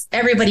 it's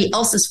everybody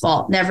else's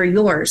fault, never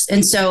yours.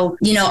 And so,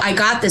 I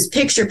got this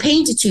picture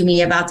painted to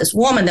me about this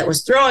woman that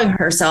was throwing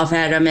herself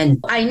at him.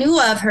 And I knew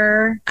of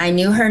her. I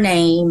knew her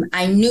name.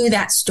 I knew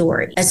that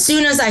story. As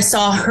soon as I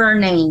saw her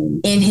name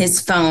in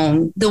his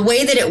phone, the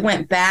way that it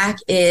went back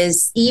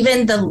is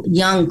even the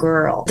young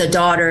girl, the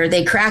daughter,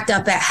 they cracked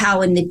up at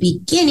how in the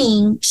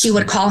beginning she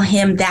would call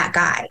him that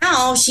guy.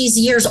 Now she's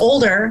years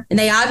older and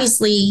they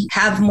obviously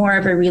have more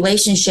of a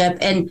relationship.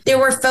 And there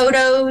were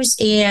photos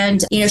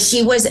and,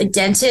 she was a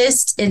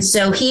dentist. And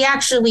so he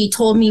actually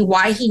told me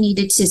why he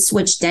needed to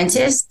switch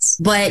dentists,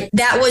 but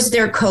that was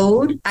their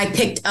code. I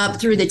picked up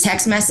through the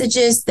text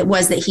messages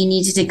that he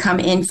needed to come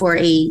in for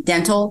a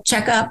dental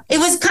checkup. It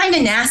was kind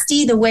of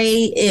nasty the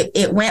way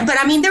it went, but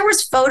there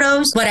was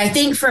photos, but I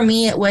think for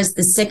me, it was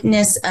the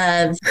sickness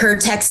of her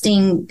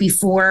texting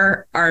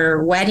before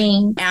our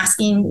wedding,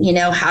 asking,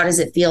 how does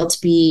it feel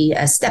to be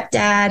a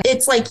stepdad?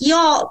 It's like,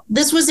 y'all,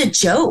 this was a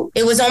joke.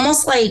 It was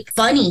almost like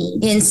funny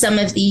in some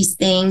of these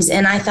things.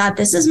 And I thought,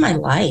 this is my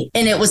life.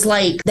 And it was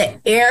like the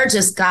air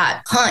just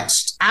got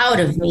punched out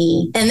of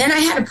me. And then I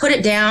had to put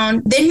it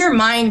down. Then your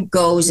mind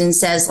goes and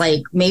says,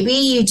 like, maybe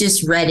you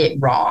just read it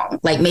wrong.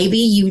 Like maybe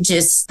you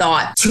just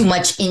thought too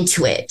much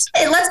into it.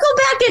 And let's go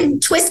back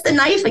and twist the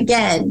knife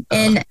again.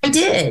 And I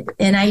did.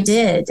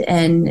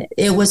 And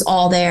it was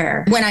all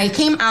there. When I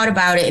came out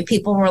about it,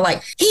 people were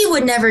like, he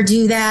would never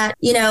do that.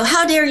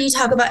 How dare you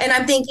talk about, and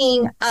I'm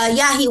thinking,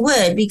 yeah, he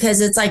would,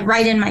 because it's like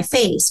right in my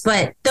face.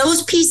 But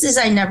those pieces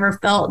I never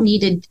felt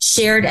needed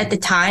shared at the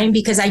time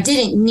because I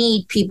didn't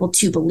need people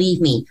to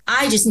believe me.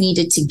 I just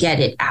needed to get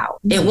it out.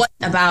 It wasn't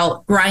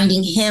about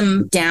grinding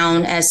him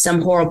down as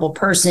some horrible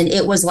person.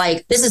 It was like,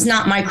 like, this is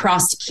not my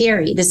cross to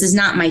carry. This is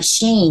not my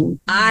shame.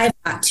 I've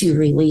got to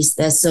release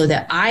this so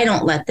that I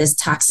don't let this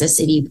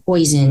toxicity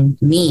poison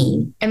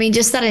me. I mean,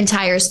 just that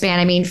entire span.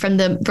 I mean, from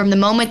the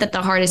moment that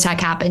the heart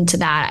attack happened to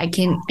that, I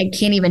can't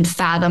even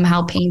fathom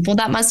how painful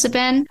that must have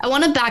been. I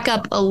want to back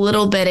up a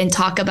little bit and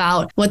talk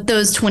about what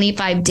those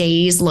 25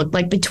 days looked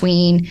like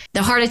between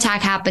the heart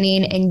attack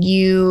happening and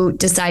you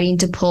deciding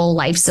to pull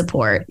life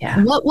support.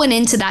 Yeah. What went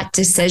into that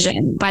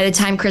decision? By the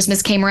time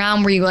Christmas came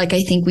around, were you like,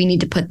 I think we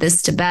need to put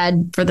this to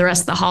bed for the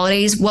rest of the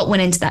holidays? What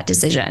went into that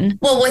decision?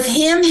 Well, with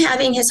him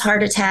having his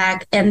heart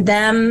attack and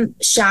them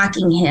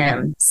shocking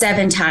him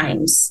 7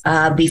 times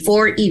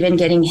before even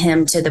getting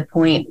him to the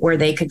point where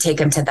they could take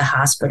him to the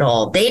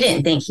hospital, they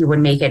didn't think he would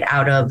make it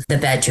out of the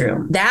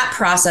bedroom. That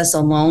process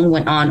alone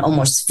went on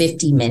almost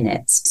 50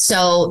 minutes.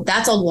 So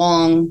that's a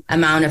long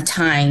amount of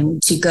time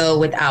to go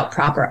without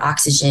proper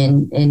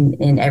oxygen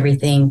and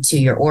everything to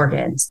your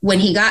organs. When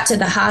he got to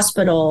the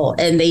hospital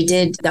and they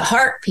did the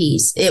heart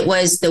piece, it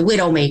was the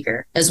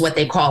Widowmaker is what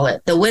they call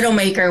it. The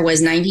Widowmaker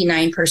was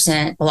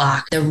 99%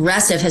 blocked. The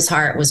rest of his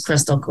heart was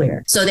crystal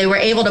clear. So they were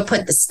able to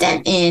put the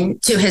stent in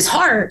to his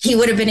heart. He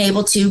would have been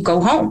able to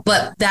go home.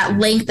 But that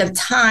length of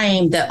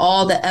time that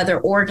all the other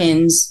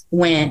organs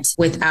went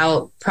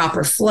without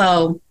proper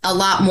flow, a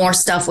lot more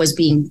stuff was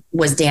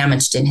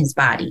damaged in his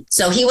body.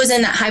 So he was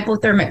in that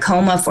hypothermic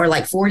coma for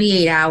like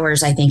 48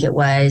 hours, I think it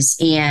was.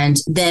 And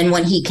then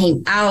when he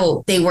came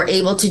out, they were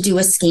able to do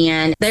a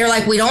scan. They're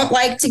like, we don't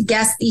like to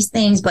guess these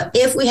things, but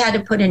if we had to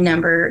put a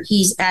number,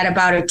 he's at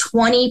about a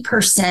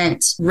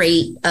 20%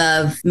 rate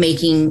of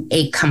making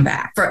a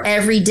comeback. For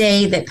every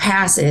day that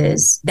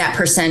passes, that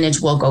percentage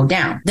will go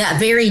down. That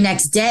very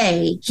next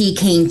day, he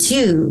came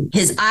to,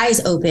 his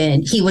eyes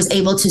open, he was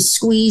able to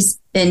squeeze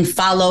and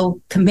follow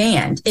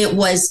command. It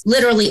was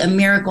literally a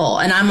miracle.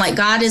 And I'm like,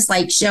 God is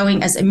like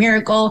showing us a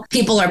miracle.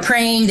 People are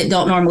praying that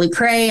don't normally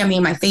pray. I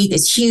mean, my faith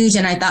is huge.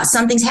 And I thought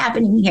something's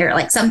happening here,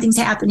 like something's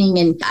happening.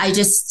 And I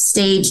just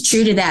stayed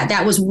true to that.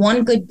 That was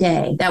one good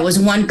day.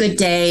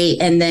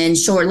 And then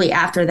shortly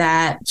after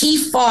that, he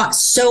fought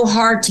so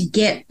hard to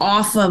get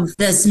off of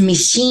this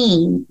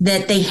machine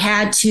that they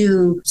had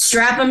to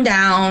strap him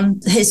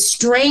down. His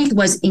strength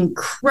was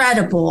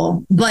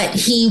incredible, but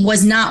he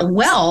was not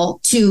well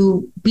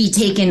to be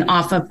taken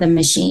off of the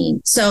machine.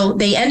 So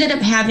they ended up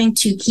having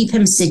to keep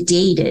him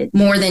sedated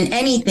more than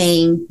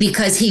anything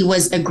because he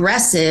was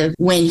aggressive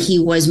when he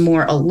was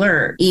more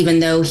alert, even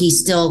though he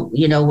still,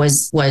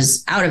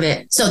 was out of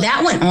it. So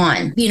that went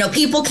on.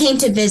 People came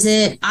to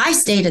visit. I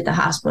stayed at the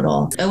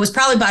hospital. It was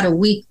probably about a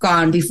week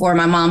gone before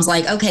my mom's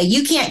like, okay,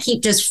 you can't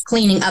keep just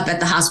cleaning up at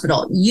the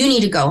hospital. You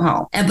need to go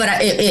home. But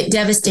it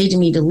devastated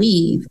me to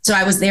leave. So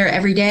I was there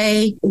every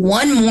day.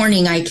 One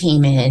morning I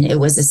came in. It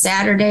was a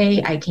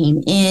Saturday. I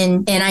came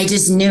in and I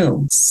just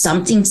knew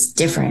something's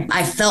different.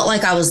 I felt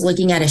like I was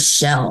looking at a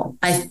shell.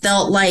 I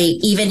felt like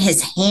even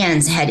his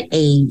hands had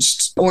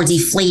aged or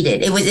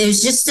deflated. It was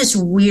just this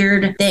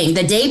weird thing.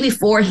 The day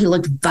before, he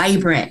looked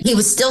vibrant. He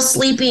was still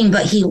sleeping,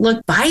 but he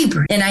looked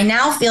vibrant. And I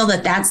now feel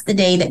that that's the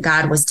day that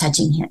God was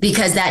touching him,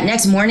 because that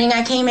next morning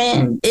I came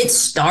in, it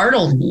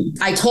startled me.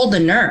 I told the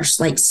nurse,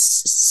 like,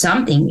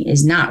 something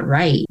is not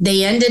right.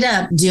 They ended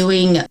up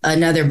doing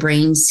another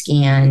brain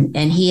scan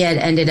and he had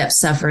ended up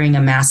suffering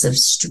a massive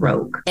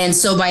stroke. And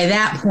so by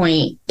that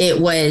point,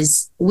 it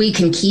was, we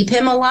can keep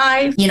him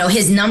alive.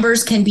 His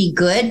numbers can be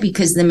good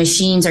because the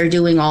machines are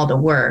doing all the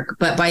work.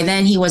 But by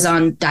then he was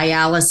on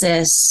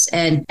dialysis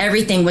and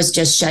everything was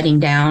just shutting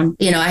down.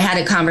 I had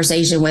a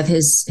conversation with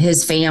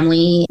his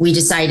family. We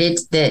decided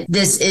that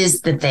this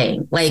is the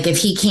thing. Like, if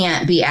he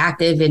can't be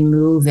active and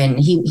move, and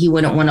he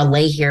wouldn't want to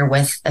lay here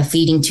with a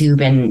feeding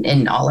tube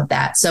and all of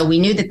that. So we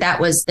knew that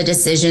was the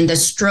decision. The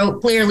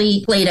stroke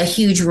clearly played a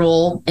huge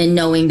role in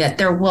knowing that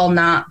there will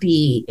not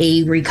be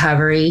a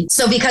recovery.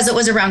 So because it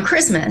was around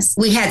Christmas,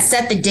 we had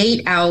set the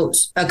date out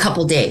a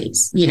couple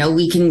days.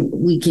 We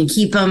can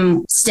keep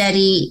him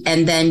steady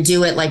and then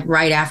do it like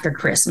right after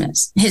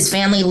Christmas. His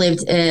family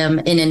lived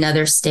in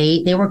another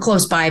state. They were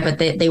close by, but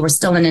they were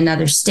still in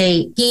another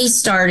state. He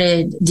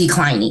started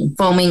declining,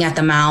 foaming at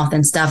the mouth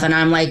and stuff. And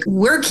I'm like,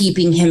 we're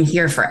keeping him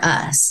here for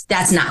us.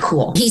 That's not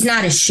cool. He's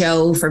not a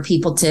show for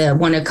people to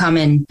want to come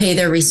and pay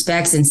their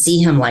respects and see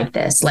him like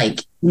this.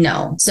 Like,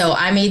 no. So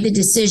I made the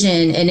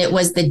decision, and it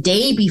was the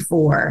day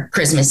before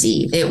Christmas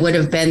Eve. It would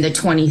have been the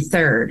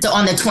 23rd. So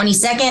on the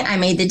 22nd, I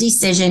made the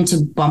decision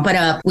to bump it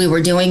up. We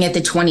were doing it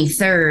the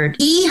 23rd.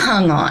 He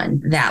hung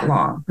on that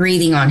long,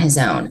 breathing on his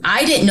own.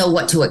 I didn't know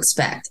what to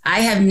expect. I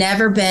have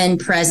never been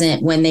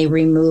present when they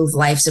remove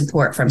life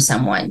support from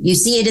someone. You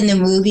see it in the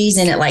movies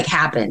and it like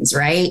happens,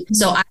 right?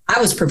 So I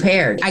was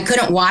prepared. I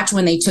couldn't watch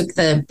when they took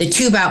the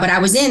tube out, but I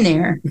was in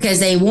there because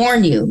they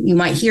warn you. You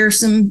might hear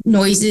some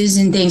noises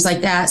and things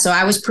like that. So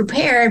I was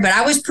prepared, but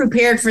I was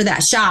prepared for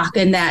that shock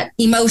and that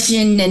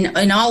emotion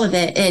and all of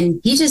it. And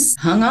he just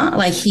hung on,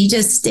 like he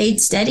just stayed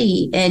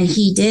steady. And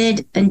he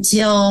did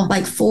until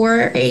like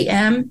 4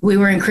 a.m. We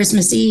were in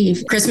Christmas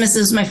Eve. Christmas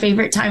is my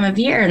favorite time of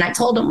year. And I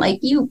told him, like,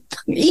 you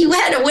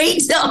had to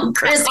wait till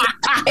Christmas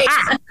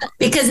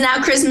because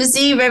now Christmas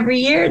Eve every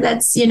year,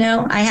 that's,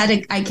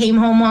 I came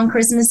home on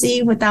Christmas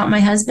Eve without my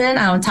husband.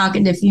 I was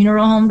talking to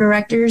funeral home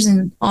directors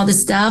and all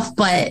this stuff,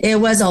 but it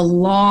was a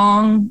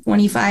long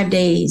 25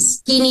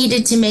 days. He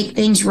needed to make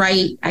things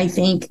right, I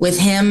think, with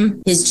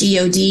him, his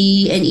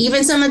GOD, and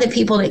even some of the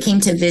people that came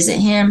to visit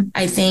him.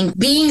 I think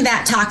being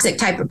that toxic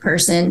type of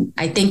person,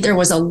 I think there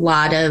was a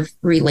lot of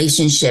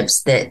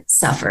relationships that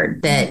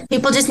suffered, that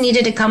people just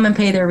needed to come and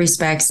pay their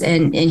respects.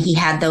 And he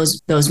had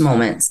those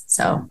moments.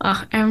 So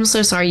I'm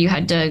so sorry you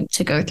had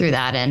to go through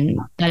that, and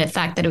the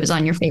fact that it was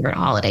on your favorite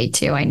holiday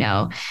too. I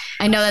know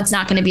that's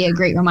not going to be a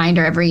great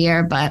reminder every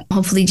year, but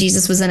hopefully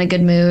Jesus was in a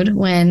good mood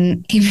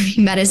when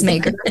he met his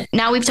maker.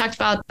 Now we've talked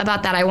about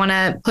that. I want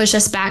to push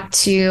us back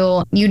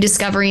to you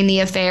discovering the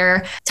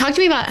affair. Talk to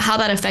me about how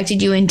that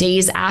affected you in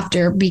days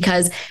after,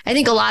 because I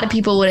think a lot of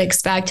people would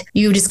expect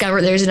you discover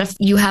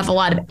you have a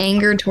lot of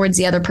anger towards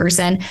the other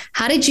person.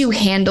 How did you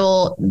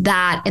handle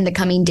that in the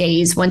coming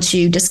days once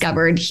you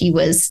discovered he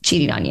was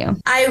cheating on you?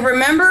 I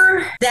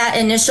remember that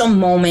initial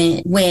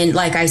moment when,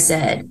 like I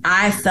said,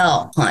 I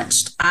felt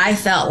punched. I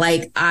felt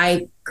like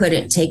I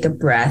couldn't take a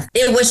breath.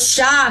 It was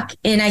shock.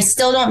 And I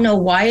still don't know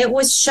why it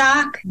was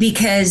shock,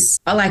 because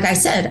like I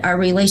said, our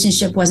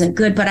relationship wasn't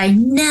good, but I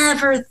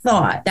never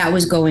thought that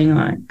was going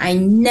on. I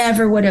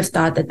never would have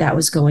thought that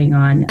was going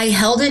on. I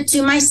held it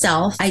to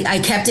myself. I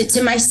kept it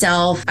to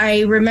myself.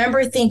 I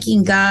remember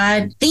thinking,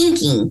 God,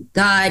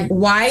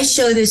 why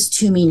show this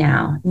to me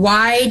now?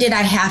 Why did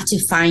I have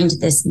to find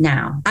this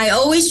now? I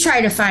always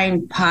try to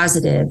find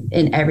positive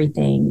in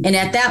everything. And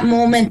at that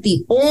moment,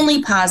 the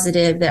only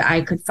positive that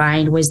I could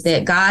find was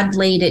that God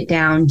laid it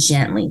down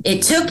gently.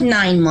 It took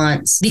 9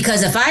 months,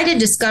 because if I'd have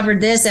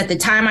discovered this at the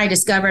time I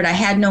discovered, I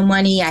had no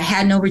money, I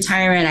had no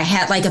retirement,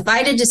 if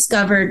I'd have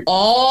discovered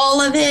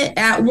all of it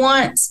at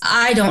once,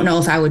 I don't know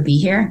if I would be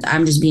here.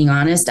 I'm just being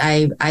honest.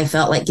 I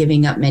felt like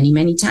giving up many,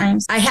 many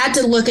times. I had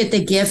to look at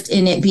the gift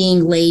in it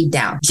being laid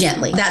down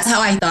gently. That's how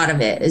I thought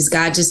of it, is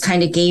God just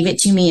kind of gave it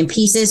to me in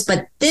pieces.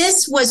 But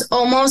this was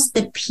almost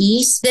the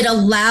piece that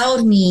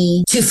allowed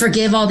me to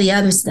forgive all the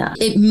other stuff.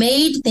 It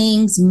made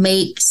things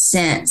make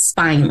sense.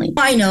 Finally,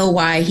 I know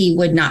why he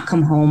would not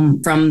come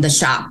home from the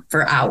shop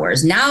for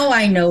hours. Now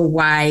I know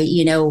why,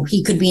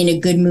 he could be in a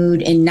good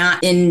mood and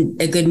not in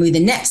a good mood the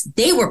next.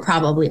 They were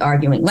probably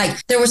arguing.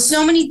 Like, there were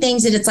so many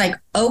things that it's like,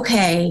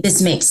 okay,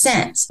 this makes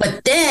sense.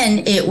 But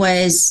then it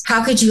was,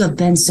 how could you have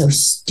been so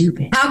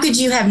stupid? How could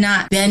you have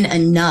not been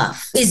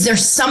enough? Is there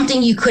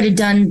something you could have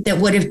done that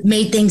would have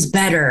made things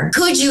better?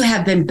 Could you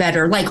have been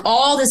better? Like,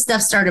 all this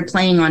stuff started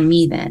playing on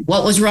me then.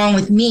 What was wrong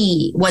with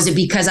me? Was it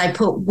because I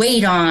put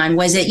weight on?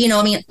 Was it,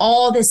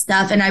 all this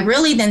stuff. And I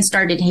really then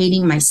started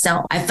hating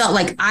myself. I felt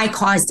like I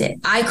caused it.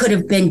 I could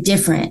have been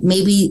different.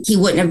 Maybe he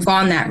wouldn't have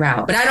gone that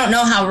route. But I don't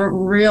know how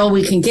real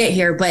we can get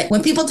here. But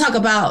when people talk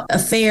about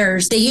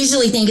affairs, they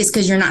usually think it's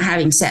because you're not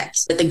having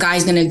sex, that the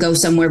guy's going to go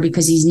somewhere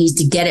because he needs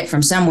to get it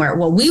from somewhere.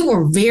 Well, we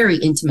were very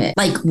intimate,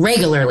 like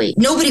regularly.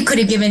 Nobody could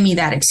have given me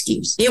that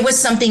excuse. It was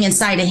something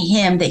inside of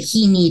him that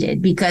he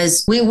needed,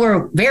 because we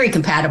were very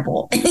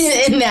compatible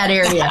in that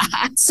area.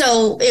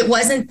 So it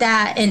wasn't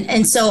that.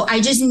 And so I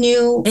just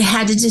knew it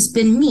had to just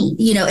been me.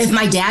 If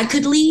my dad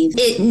could leave,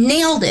 it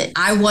nailed it.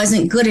 I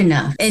wasn't good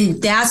enough.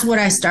 And that's what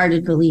I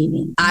started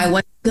believing. I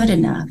wasn't good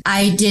enough.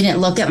 I didn't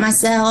look at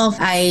myself.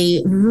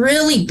 I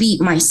really beat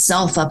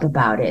myself up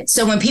about it.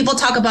 So when people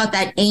talk about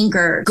that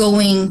anger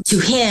going to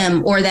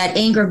him or that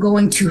anger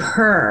going to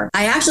her,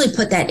 I actually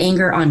put that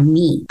anger on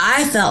me.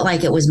 I felt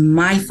like it was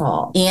my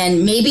fault.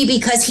 And maybe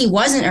because he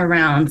wasn't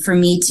around for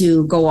me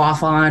to go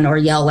off on or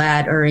yell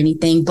at or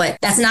anything, but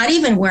that's not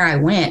even where I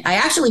went. I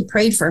actually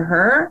prayed for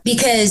her,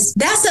 because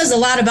that says a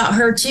lot about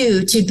her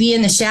too, to be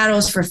in the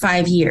shadows for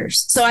 5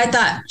 years. So I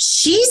thought,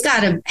 she's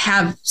got to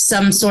have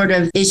some sort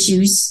of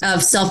issues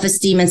of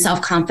self-esteem and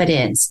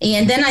self-confidence.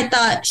 And then I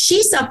thought,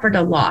 she suffered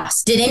a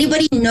loss. Did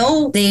anybody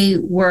know they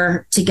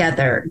were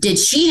together? Did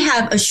she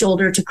have a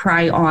shoulder to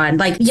cry on?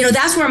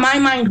 That's where my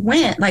mind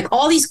went. Like,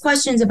 all these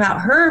questions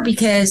about her,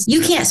 because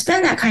you can't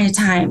spend that kind of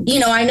time.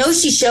 I know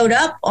she showed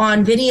up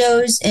on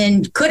videos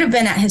and could have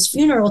been at his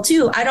funeral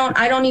too. I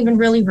don't even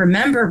really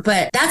remember,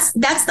 but that's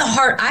the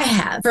heart I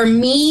have. For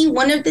me,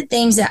 one of the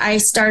things that I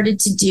started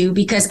to do,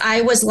 because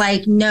I was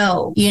like,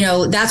 no,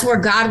 that's where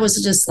God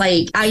was just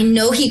like, I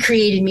know he created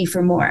created me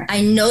for more.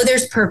 I know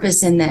there's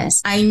purpose in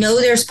this. I know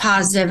there's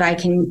positive I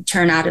can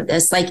turn out of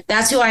this. Like,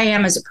 that's who I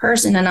am as a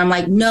person. And I'm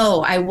like,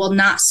 no, I will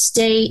not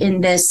stay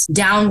in this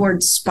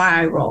downward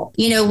spiral.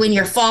 You know, when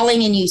you're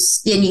falling and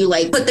you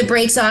like put the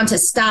brakes on to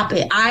stop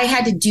it. I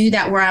had to do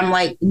that where I'm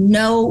like,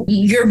 no,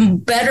 you're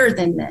better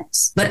than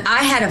this. But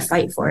I had to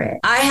fight for it.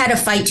 I had to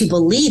fight to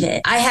believe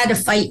it. I had to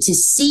fight to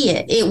see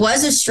it. It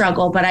was a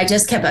struggle, but I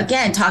just kept,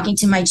 again, talking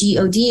to my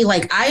GOD,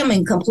 like, I am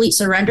in complete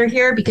surrender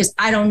here because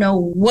I don't know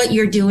what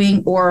you're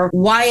doing or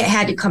why it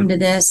had to come to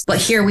this, but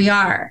here we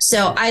are.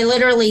 So I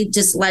literally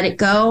just let it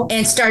go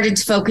and started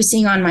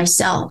focusing on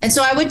myself. And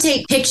so I would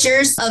take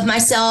pictures of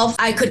myself.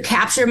 I could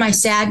capture my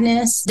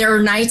sadness. There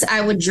were nights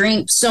I would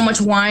drink so much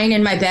wine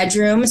in my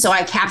bedroom. So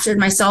I captured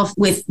myself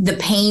with the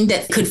pain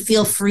that could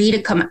feel free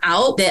to come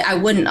out that I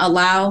wouldn't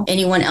allow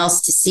anyone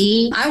else to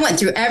see. I went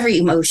through every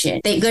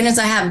emotion. Thank goodness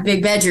I have a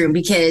big bedroom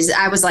because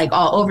I was like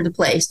all over the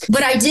place.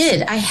 But I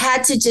did. I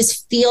had to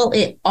just feel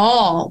it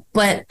all.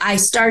 But I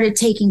started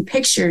taking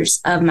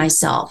pictures of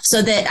myself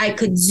so that I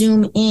could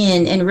zoom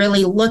in and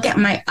really look at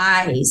my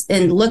eyes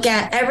and look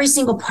at every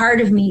single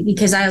part of me,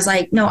 because I was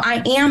like, no,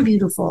 I am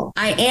beautiful.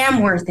 I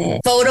am worth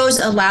it. Photos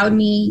allowed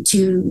me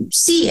to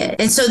see it.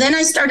 And so then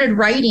I started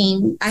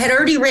writing. I had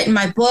already written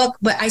my book,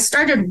 but I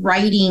started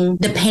writing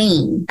the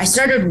pain. I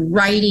started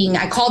writing,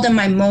 I called them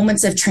my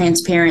moments of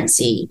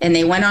transparency, and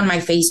they went on my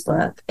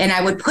Facebook, and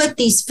I would put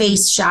these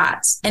face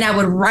shots and I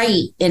would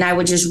write, and I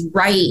would just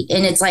write.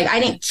 And it's like, I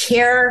didn't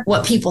care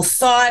what people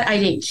thought. I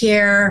didn't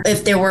care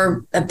if there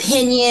were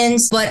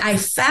opinions, but I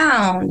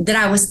found that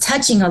I was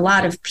touching a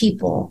lot of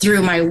people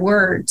through my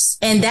words.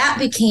 And that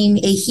became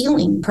a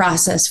healing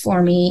process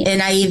for me.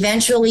 And I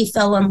eventually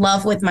fell in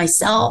love with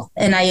myself,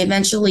 and I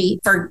eventually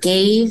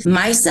forgave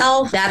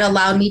myself. That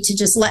allowed me to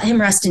just let him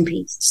rest in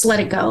peace, just let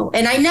it go.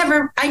 And I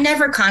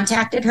never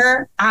contacted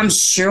her. I'm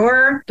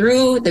sure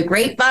through the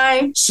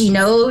grapevine, she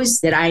knows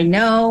that I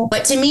know.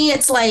 But to me,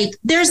 it's like,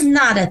 there's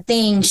not a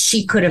thing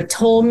she could have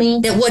told me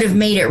that would have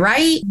made it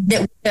right,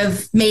 that would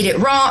have made it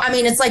wrong. I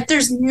mean, it's like,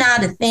 there's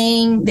not a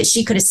thing that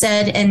she could have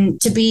said. And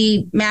to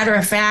be matter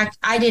of fact,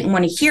 I didn't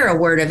want to hear a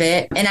word of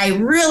it. And I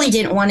really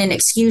didn't want an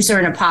excuse or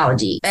an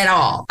apology at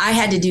all. I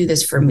had to do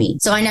this for me.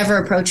 So I never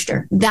approached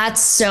her.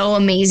 That's so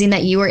amazing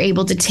that you were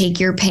able to take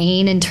your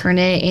pain and turn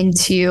it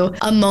into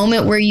a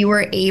moment where you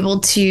were able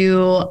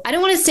to, I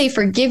don't want to say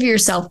forgive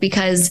yourself,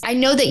 because I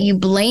know that you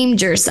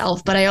blamed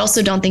yourself, but I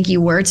also don't think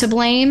you were to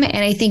blame. And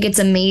I think it's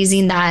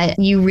amazing that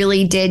you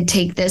really did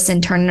take this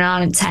and turn it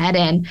on its head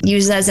and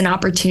use it as an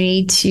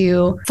opportunity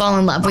to fall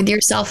in love with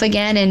yourself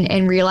again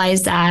and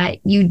realize that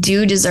you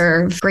do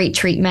deserve great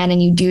treatment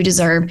and you do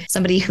deserve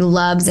somebody who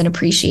loves and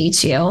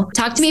appreciates you.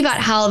 Talk to me about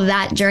how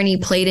that journey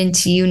played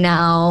into you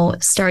now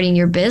starting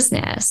your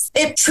business.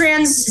 It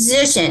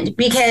transitioned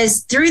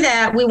because through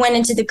that, we went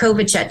into the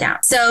COVID shutdown.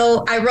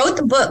 So I wrote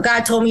the book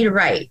God told me to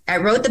write. I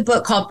wrote the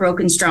book called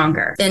Broken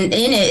Stronger. And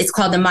in it, it's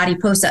called the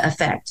Mariposa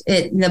Effect,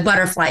 the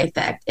butterfly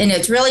effect. And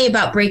it's really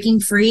about breaking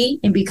free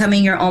and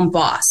becoming your own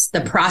boss,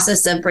 the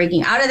process of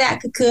breaking out of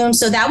that cocoon.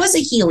 So that was a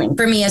healing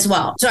for me as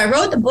well. So I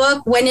wrote the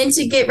book, went in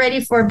to get ready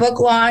for a book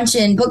launch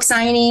and book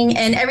signing,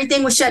 and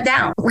everything was shut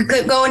down. We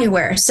couldn't go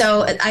anywhere.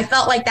 So I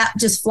felt like that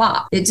just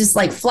flopped. It just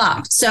like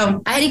flopped.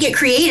 So I had to get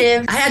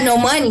creative. I had no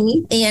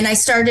money, and I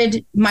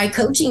started my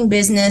coaching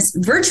business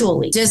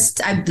virtually.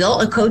 I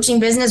built a coaching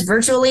business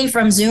virtually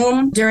from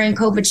Zoom during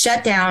COVID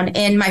shutdown.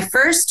 And my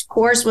first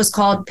course was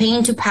called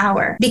Pain to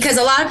Power, because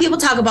a lot of people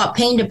talk about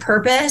pain to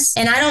purpose.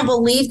 And I don't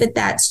believe that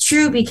that's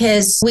true,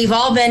 because we've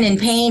all been in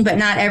pain, but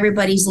not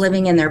everybody's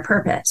living in their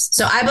purpose.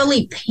 So I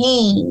believe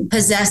pain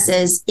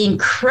possesses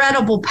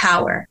incredible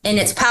power, and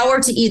it's power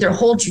to either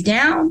hold you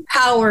down,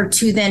 power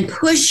to then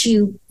push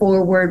you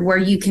forward where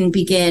you can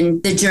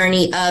begin the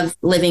journey of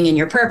living in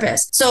your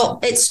purpose. So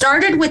it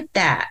started with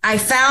that. I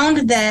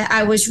found that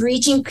I was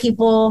reaching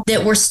people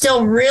that were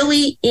still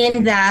really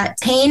in that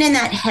pain and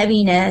that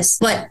heaviness,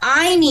 but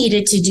I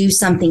needed to do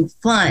something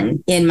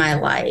fun in my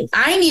life.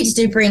 I needed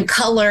to bring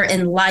color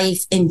and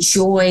life and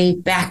joy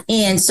back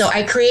in. So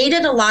I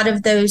created a lot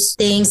of those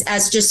things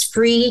as just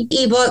free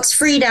ebooks,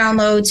 free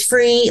downloads,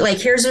 free, like,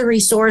 here's a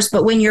resource.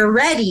 But when you're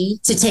ready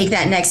to take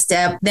that next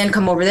step, then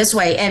come over this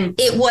way. And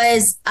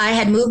I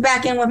had moved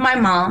back in with my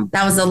mom.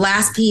 That was the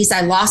last piece.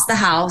 I lost the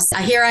house.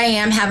 Here I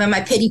am having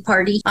my pity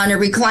party on a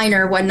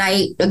recliner one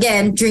night,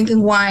 again,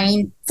 drinking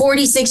wine,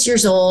 46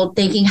 years old,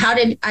 thinking, how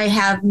did I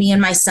have me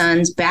and my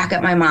sons back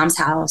at my mom's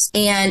house?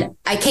 And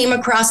I came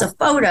across a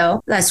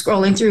photo that's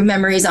scrolling through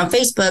memories on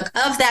Facebook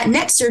of that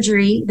neck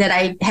surgery that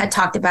I had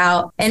talked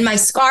about. And my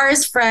scar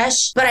is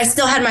fresh, but I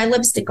still had my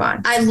lipstick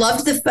on. I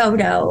loved the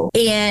photo,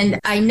 and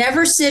I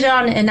never sit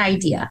on an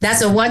idea.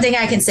 That's the one thing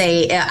I can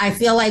say. I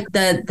feel like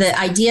the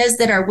ideas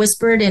that are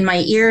whispered in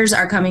my ears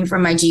are coming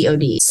from my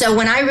GOD. So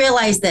when I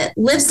realized that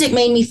lipstick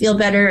made me feel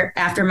better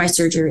after my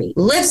surgery,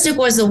 lipstick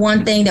was the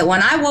one thing that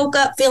when I woke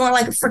up up feeling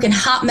like a freaking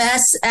hot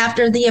mess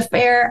after the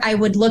affair, I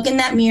would look in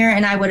that mirror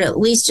and I would at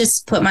least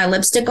just put my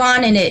lipstick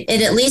on, and it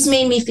at least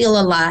made me feel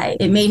alive.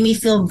 It made me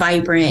feel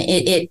vibrant.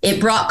 It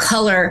brought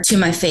color to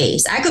my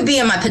face. I could be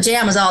in my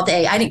pajamas all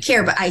day. I didn't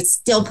care, but I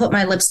still put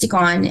my lipstick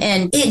on,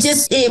 and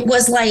it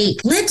was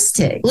like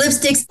lipstick.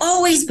 Lipstick's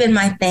always been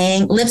my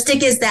thing.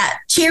 Lipstick is that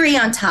cherry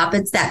on top.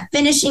 It's that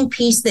finishing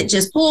piece that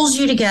just pulls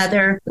you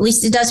together. At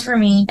least it does for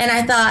me. And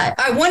I thought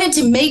I wanted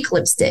to make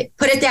lipstick,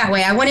 put it that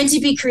way. I wanted to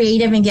be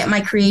creative and get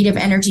my creative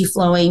energy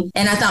flowing.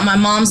 And I thought my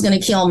mom's going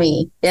to kill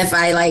me if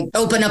I like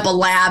open up a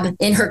lab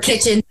in her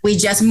kitchen. We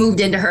just moved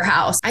into her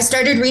house. I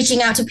started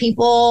reaching out to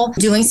people,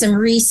 doing some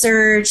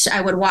research.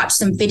 I would watch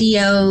some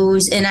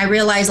videos, and I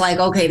realized like,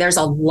 okay, there's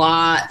a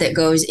lot that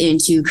goes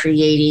into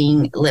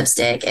creating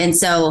lipstick. And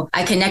so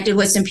I connected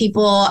with some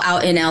people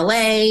out in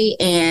LA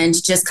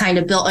and just kind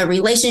of built a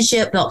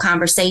relationship, built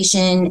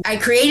conversation. I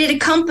created a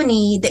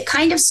company that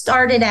kind of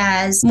started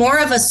as more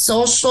of a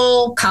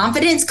social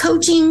confidence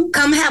coaching.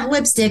 Come have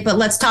lipstick, but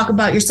let's talk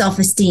about your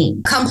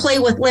self-esteem. Come play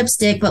with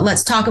lipstick, but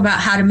let's talk about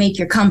how to make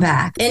your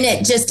comeback. And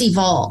it just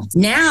evolved.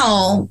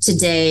 Now,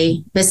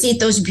 today,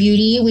 Besitos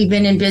Beauty, we've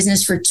been in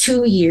business for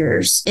 2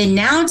 years. And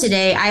now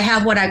today, I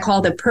have what I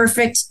call the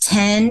Perfect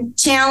 10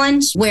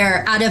 Challenge,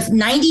 where out of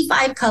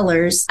 95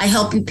 colors, I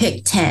help you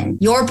pick 10.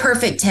 Your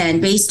perfect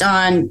 10 based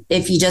on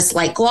if you just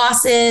like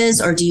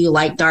glosses or do you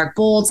like dark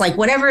bolds, like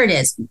whatever it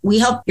is. We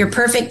help your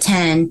perfect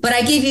 10. But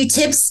I give you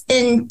tips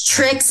and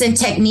tricks and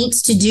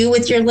techniques to do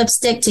with your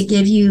lipstick to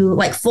give you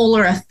like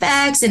fuller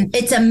effects. And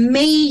it's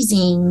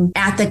amazing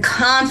at the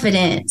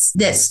confidence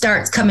that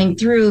starts coming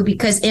through,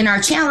 because in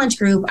our challenge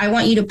group, I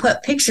want you to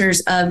put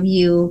pictures of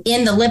you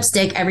in the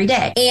lipstick every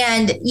day.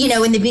 And, you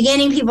know, in the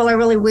beginning, people are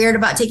really weird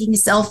about taking a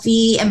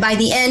selfie. And by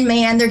the end,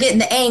 man, they're getting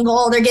the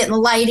angle, they're getting the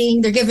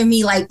lighting, they're giving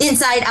me like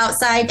inside,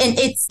 outside. And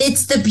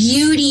it's the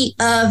beauty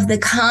of the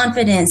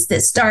confidence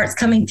that starts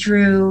coming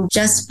through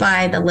just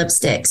by the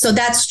lipstick. So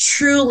that's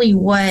truly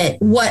what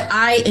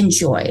I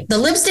enjoy. The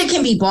lipstick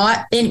can be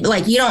bought in,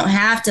 like, you don't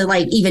have to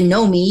like even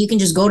know me. You can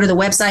just go to the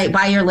website,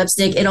 buy your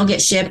lipstick, it'll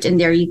get shipped, and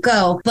there you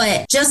go.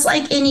 But just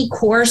like any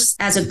course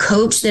as a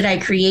coach that I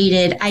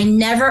created, I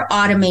never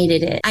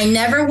automated it. I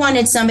never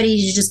wanted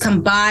somebody to just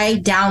come buy,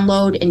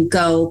 download, and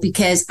go,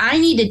 because I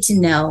needed to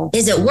know,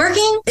 is it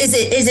working? Is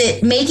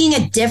it making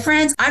a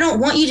difference? I don't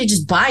want you to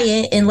just buy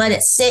it and let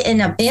it sit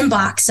in an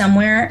inbox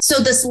somewhere.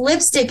 So this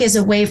lipstick is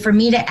a way for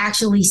me to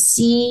actually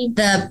see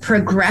the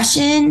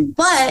progression,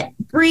 but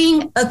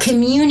bring a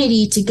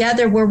community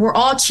together where we're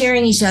all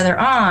cheering each other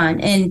on.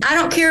 And I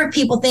don't care if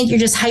people think you're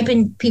just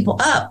hyping people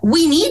up.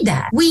 We need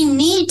that. We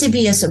need to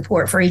be a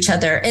support for each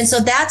other. And so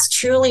that's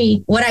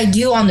truly what I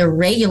do on the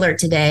regular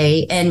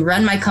today, and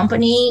run my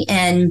company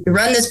and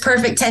run this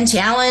Perfect 10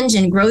 Challenge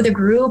and grow the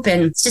group.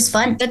 And it's just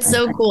fun. That's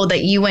so cool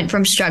that you went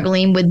from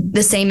struggling with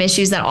the same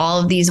issues that all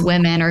of these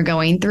women are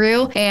going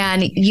through,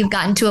 and you've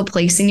gotten to a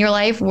place in your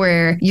life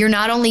where you're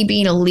not only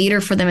being a leader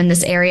for them in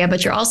this area,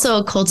 but you're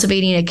also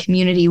cultivating a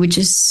community, which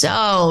is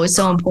so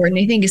important.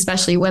 I think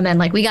especially women,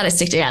 like, we got to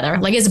stick together.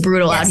 Like, it's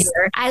brutal out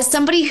here. As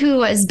somebody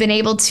who has been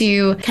able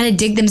to kind of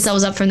dig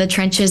themselves up from the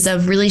trenches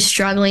of really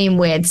struggling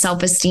with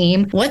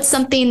self-esteem, what's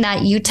something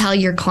that you tell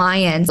your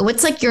clients?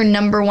 What's like your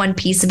number one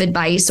piece of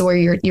advice or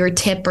your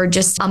tip or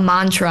just a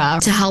mantra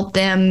to help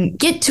them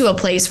get to a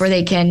place where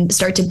they can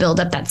start to build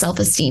up that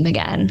self-esteem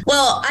again?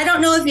 Well, I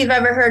don't know if you've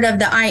ever heard of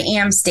the I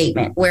am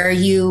statement, where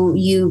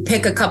you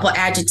pick a couple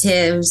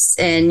adjectives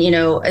and, you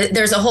know,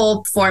 there's a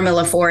whole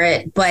formula for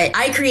it. But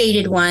I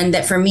created one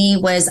that for me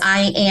was,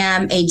 I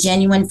am a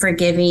genuine,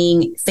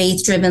 forgiving,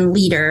 faith-driven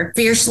leader,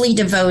 fiercely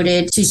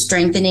devoted to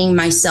strengthening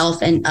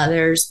myself and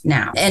others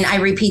now. And I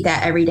repeat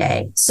that every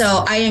day.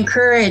 So I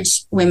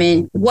encourage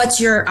women,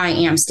 what's your I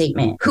am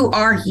statement? Who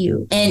are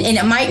you? And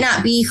it might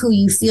not be who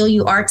you feel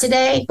you are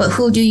today, but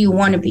who do you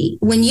want to be?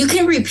 When you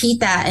can repeat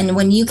that, and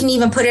when you can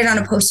even put it on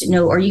a Post-it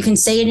note, or you can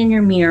say it in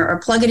your mirror, or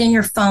plug it in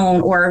your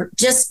phone, or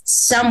just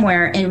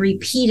somewhere and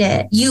repeat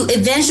it, you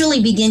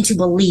eventually begin to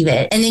believe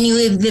it. And then you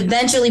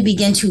eventually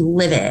begin to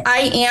live it.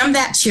 I am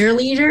that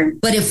cheerleader.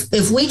 But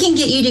if we can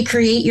get you to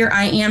create your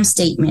I am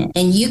statement,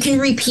 and you can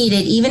repeat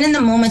it even in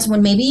the moments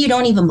when maybe you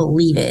don't even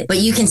believe it, but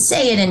you can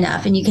say it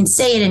enough, and you can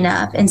say it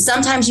enough. And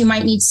sometimes you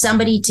might need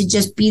somebody to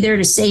just be there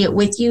to say it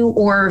with you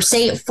or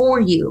say it for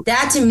you.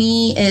 That to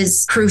me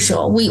is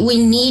crucial.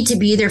 We need to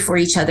be there for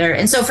each other.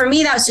 And so for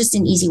me, that was just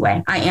an easy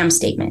way. I am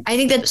statement. I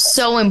think that's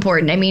so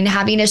important. I mean,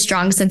 having a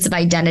strong sense of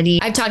identity.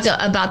 I've talked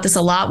about this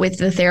a lot with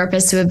the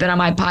therapists who have been on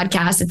my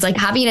podcast. It's like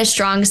having a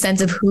strong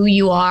sense of who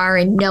you are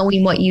and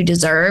knowing what you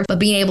deserve, but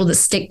being able to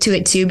stick to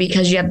it too,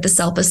 because you have the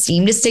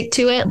self-esteem to stick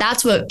to it.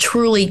 That's what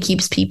truly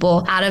keeps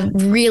people out of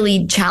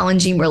really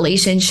challenging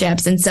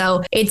relationships. And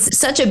so it's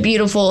such a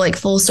beautiful, like,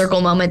 full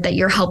circle moment that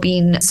you're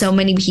helping so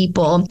many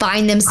people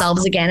find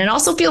themselves again and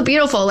also feel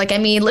beautiful. Like, I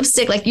mean,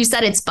 lipstick, like you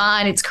said, it's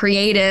fun, it's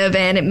creative,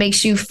 and it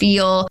makes you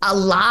feel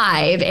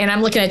alive. And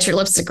I'm looking at your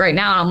lipstick right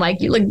now, and I'm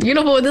like, you look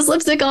beautiful with this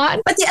lipstick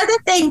on. But the other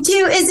thing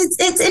too is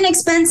it's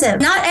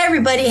inexpensive. Not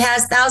everybody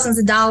has thousands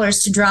of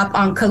dollars to to drop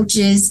on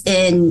coaches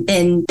and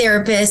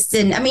therapists.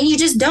 And I mean, you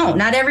just don't.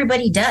 Not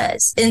everybody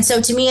does. And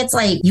so to me, it's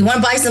like, you want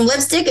to buy some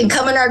lipstick and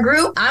come in our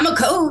group? I'm a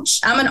coach.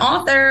 I'm an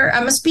author.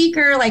 I'm a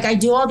speaker. Like, I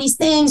do all these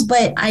things,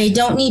 but I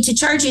don't need to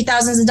charge you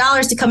thousands of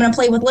dollars to come in and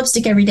play with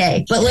lipstick every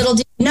day. But little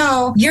do you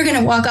know, you're going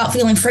to walk out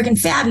feeling freaking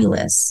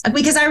fabulous.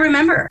 Because I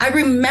remember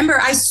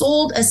I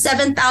sold a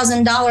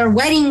 $7,000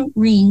 wedding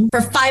ring for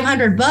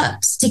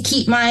 $500 to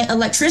keep my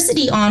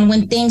electricity on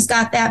when things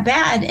got that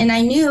bad. And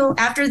I knew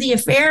after the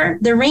affair,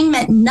 the ring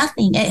meant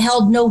nothing. It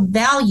held no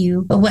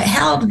value, but what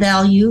held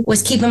value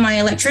was keeping my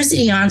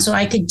electricity on so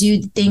I could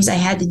do the things I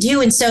had to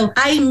do. And so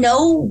I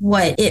know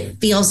what it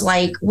feels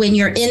like when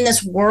you're in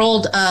this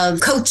world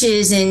of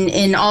coaches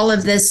and all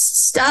of this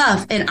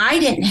stuff. And I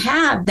didn't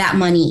have that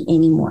money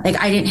anymore. Like,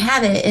 I didn't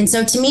have it. And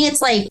so to me,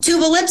 it's like,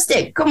 tube of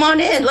lipstick, come on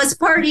in, let's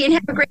party and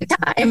have a great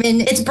time.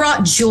 And it's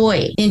brought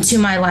joy into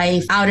my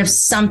life out of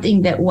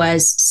something that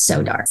was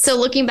so dark. So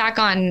looking back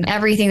on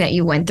everything that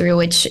you went through,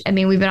 which, I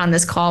mean, we've been on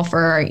this call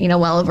for,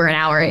 well over an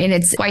hour, and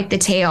it's quite the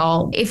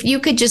tale. If you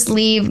could just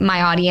leave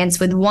my audience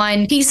with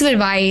one piece of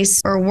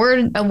advice or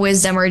word of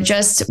wisdom, or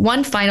just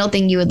one final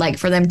thing you would like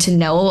for them to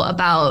know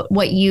about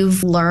what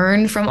you've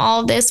learned from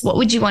all of this, what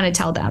would you want to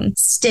tell them?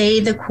 Stay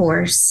the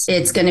course.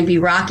 It's going to be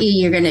rocky.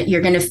 You're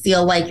going to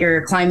feel like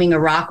you're climbing a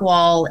rock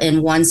wall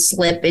and one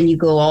slip and you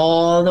go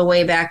all the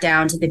way back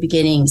down to the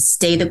beginning.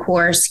 Stay the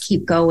course,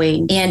 keep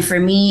going. And for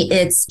me,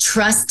 it's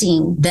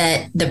trusting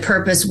that the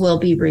purpose will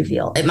be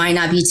revealed. It might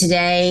not be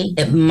today.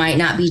 It might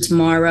not be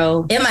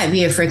tomorrow. It might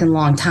be a freaking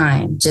long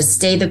time. Just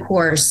stay the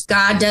course.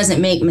 God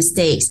doesn't make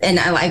mistakes. And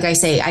like I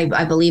say,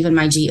 I believe in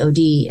my God.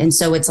 And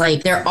so it's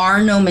like, there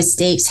are no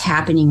mistakes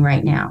happening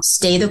right now.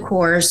 Stay the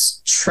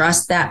course,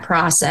 trust that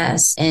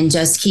process, and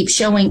just keep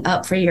showing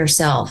up for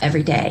yourself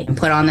every day and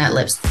put on that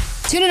lipstick.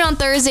 Tune in on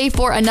Thursday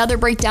for another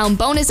breakdown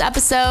bonus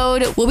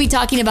episode. We'll be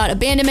talking about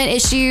abandonment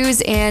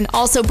issues and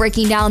also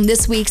breaking down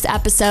this week's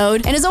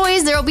episode. And as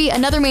always, there will be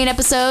another main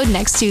episode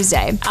next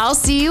Tuesday. I'll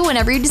see you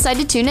whenever you decide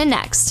to tune in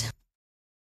next.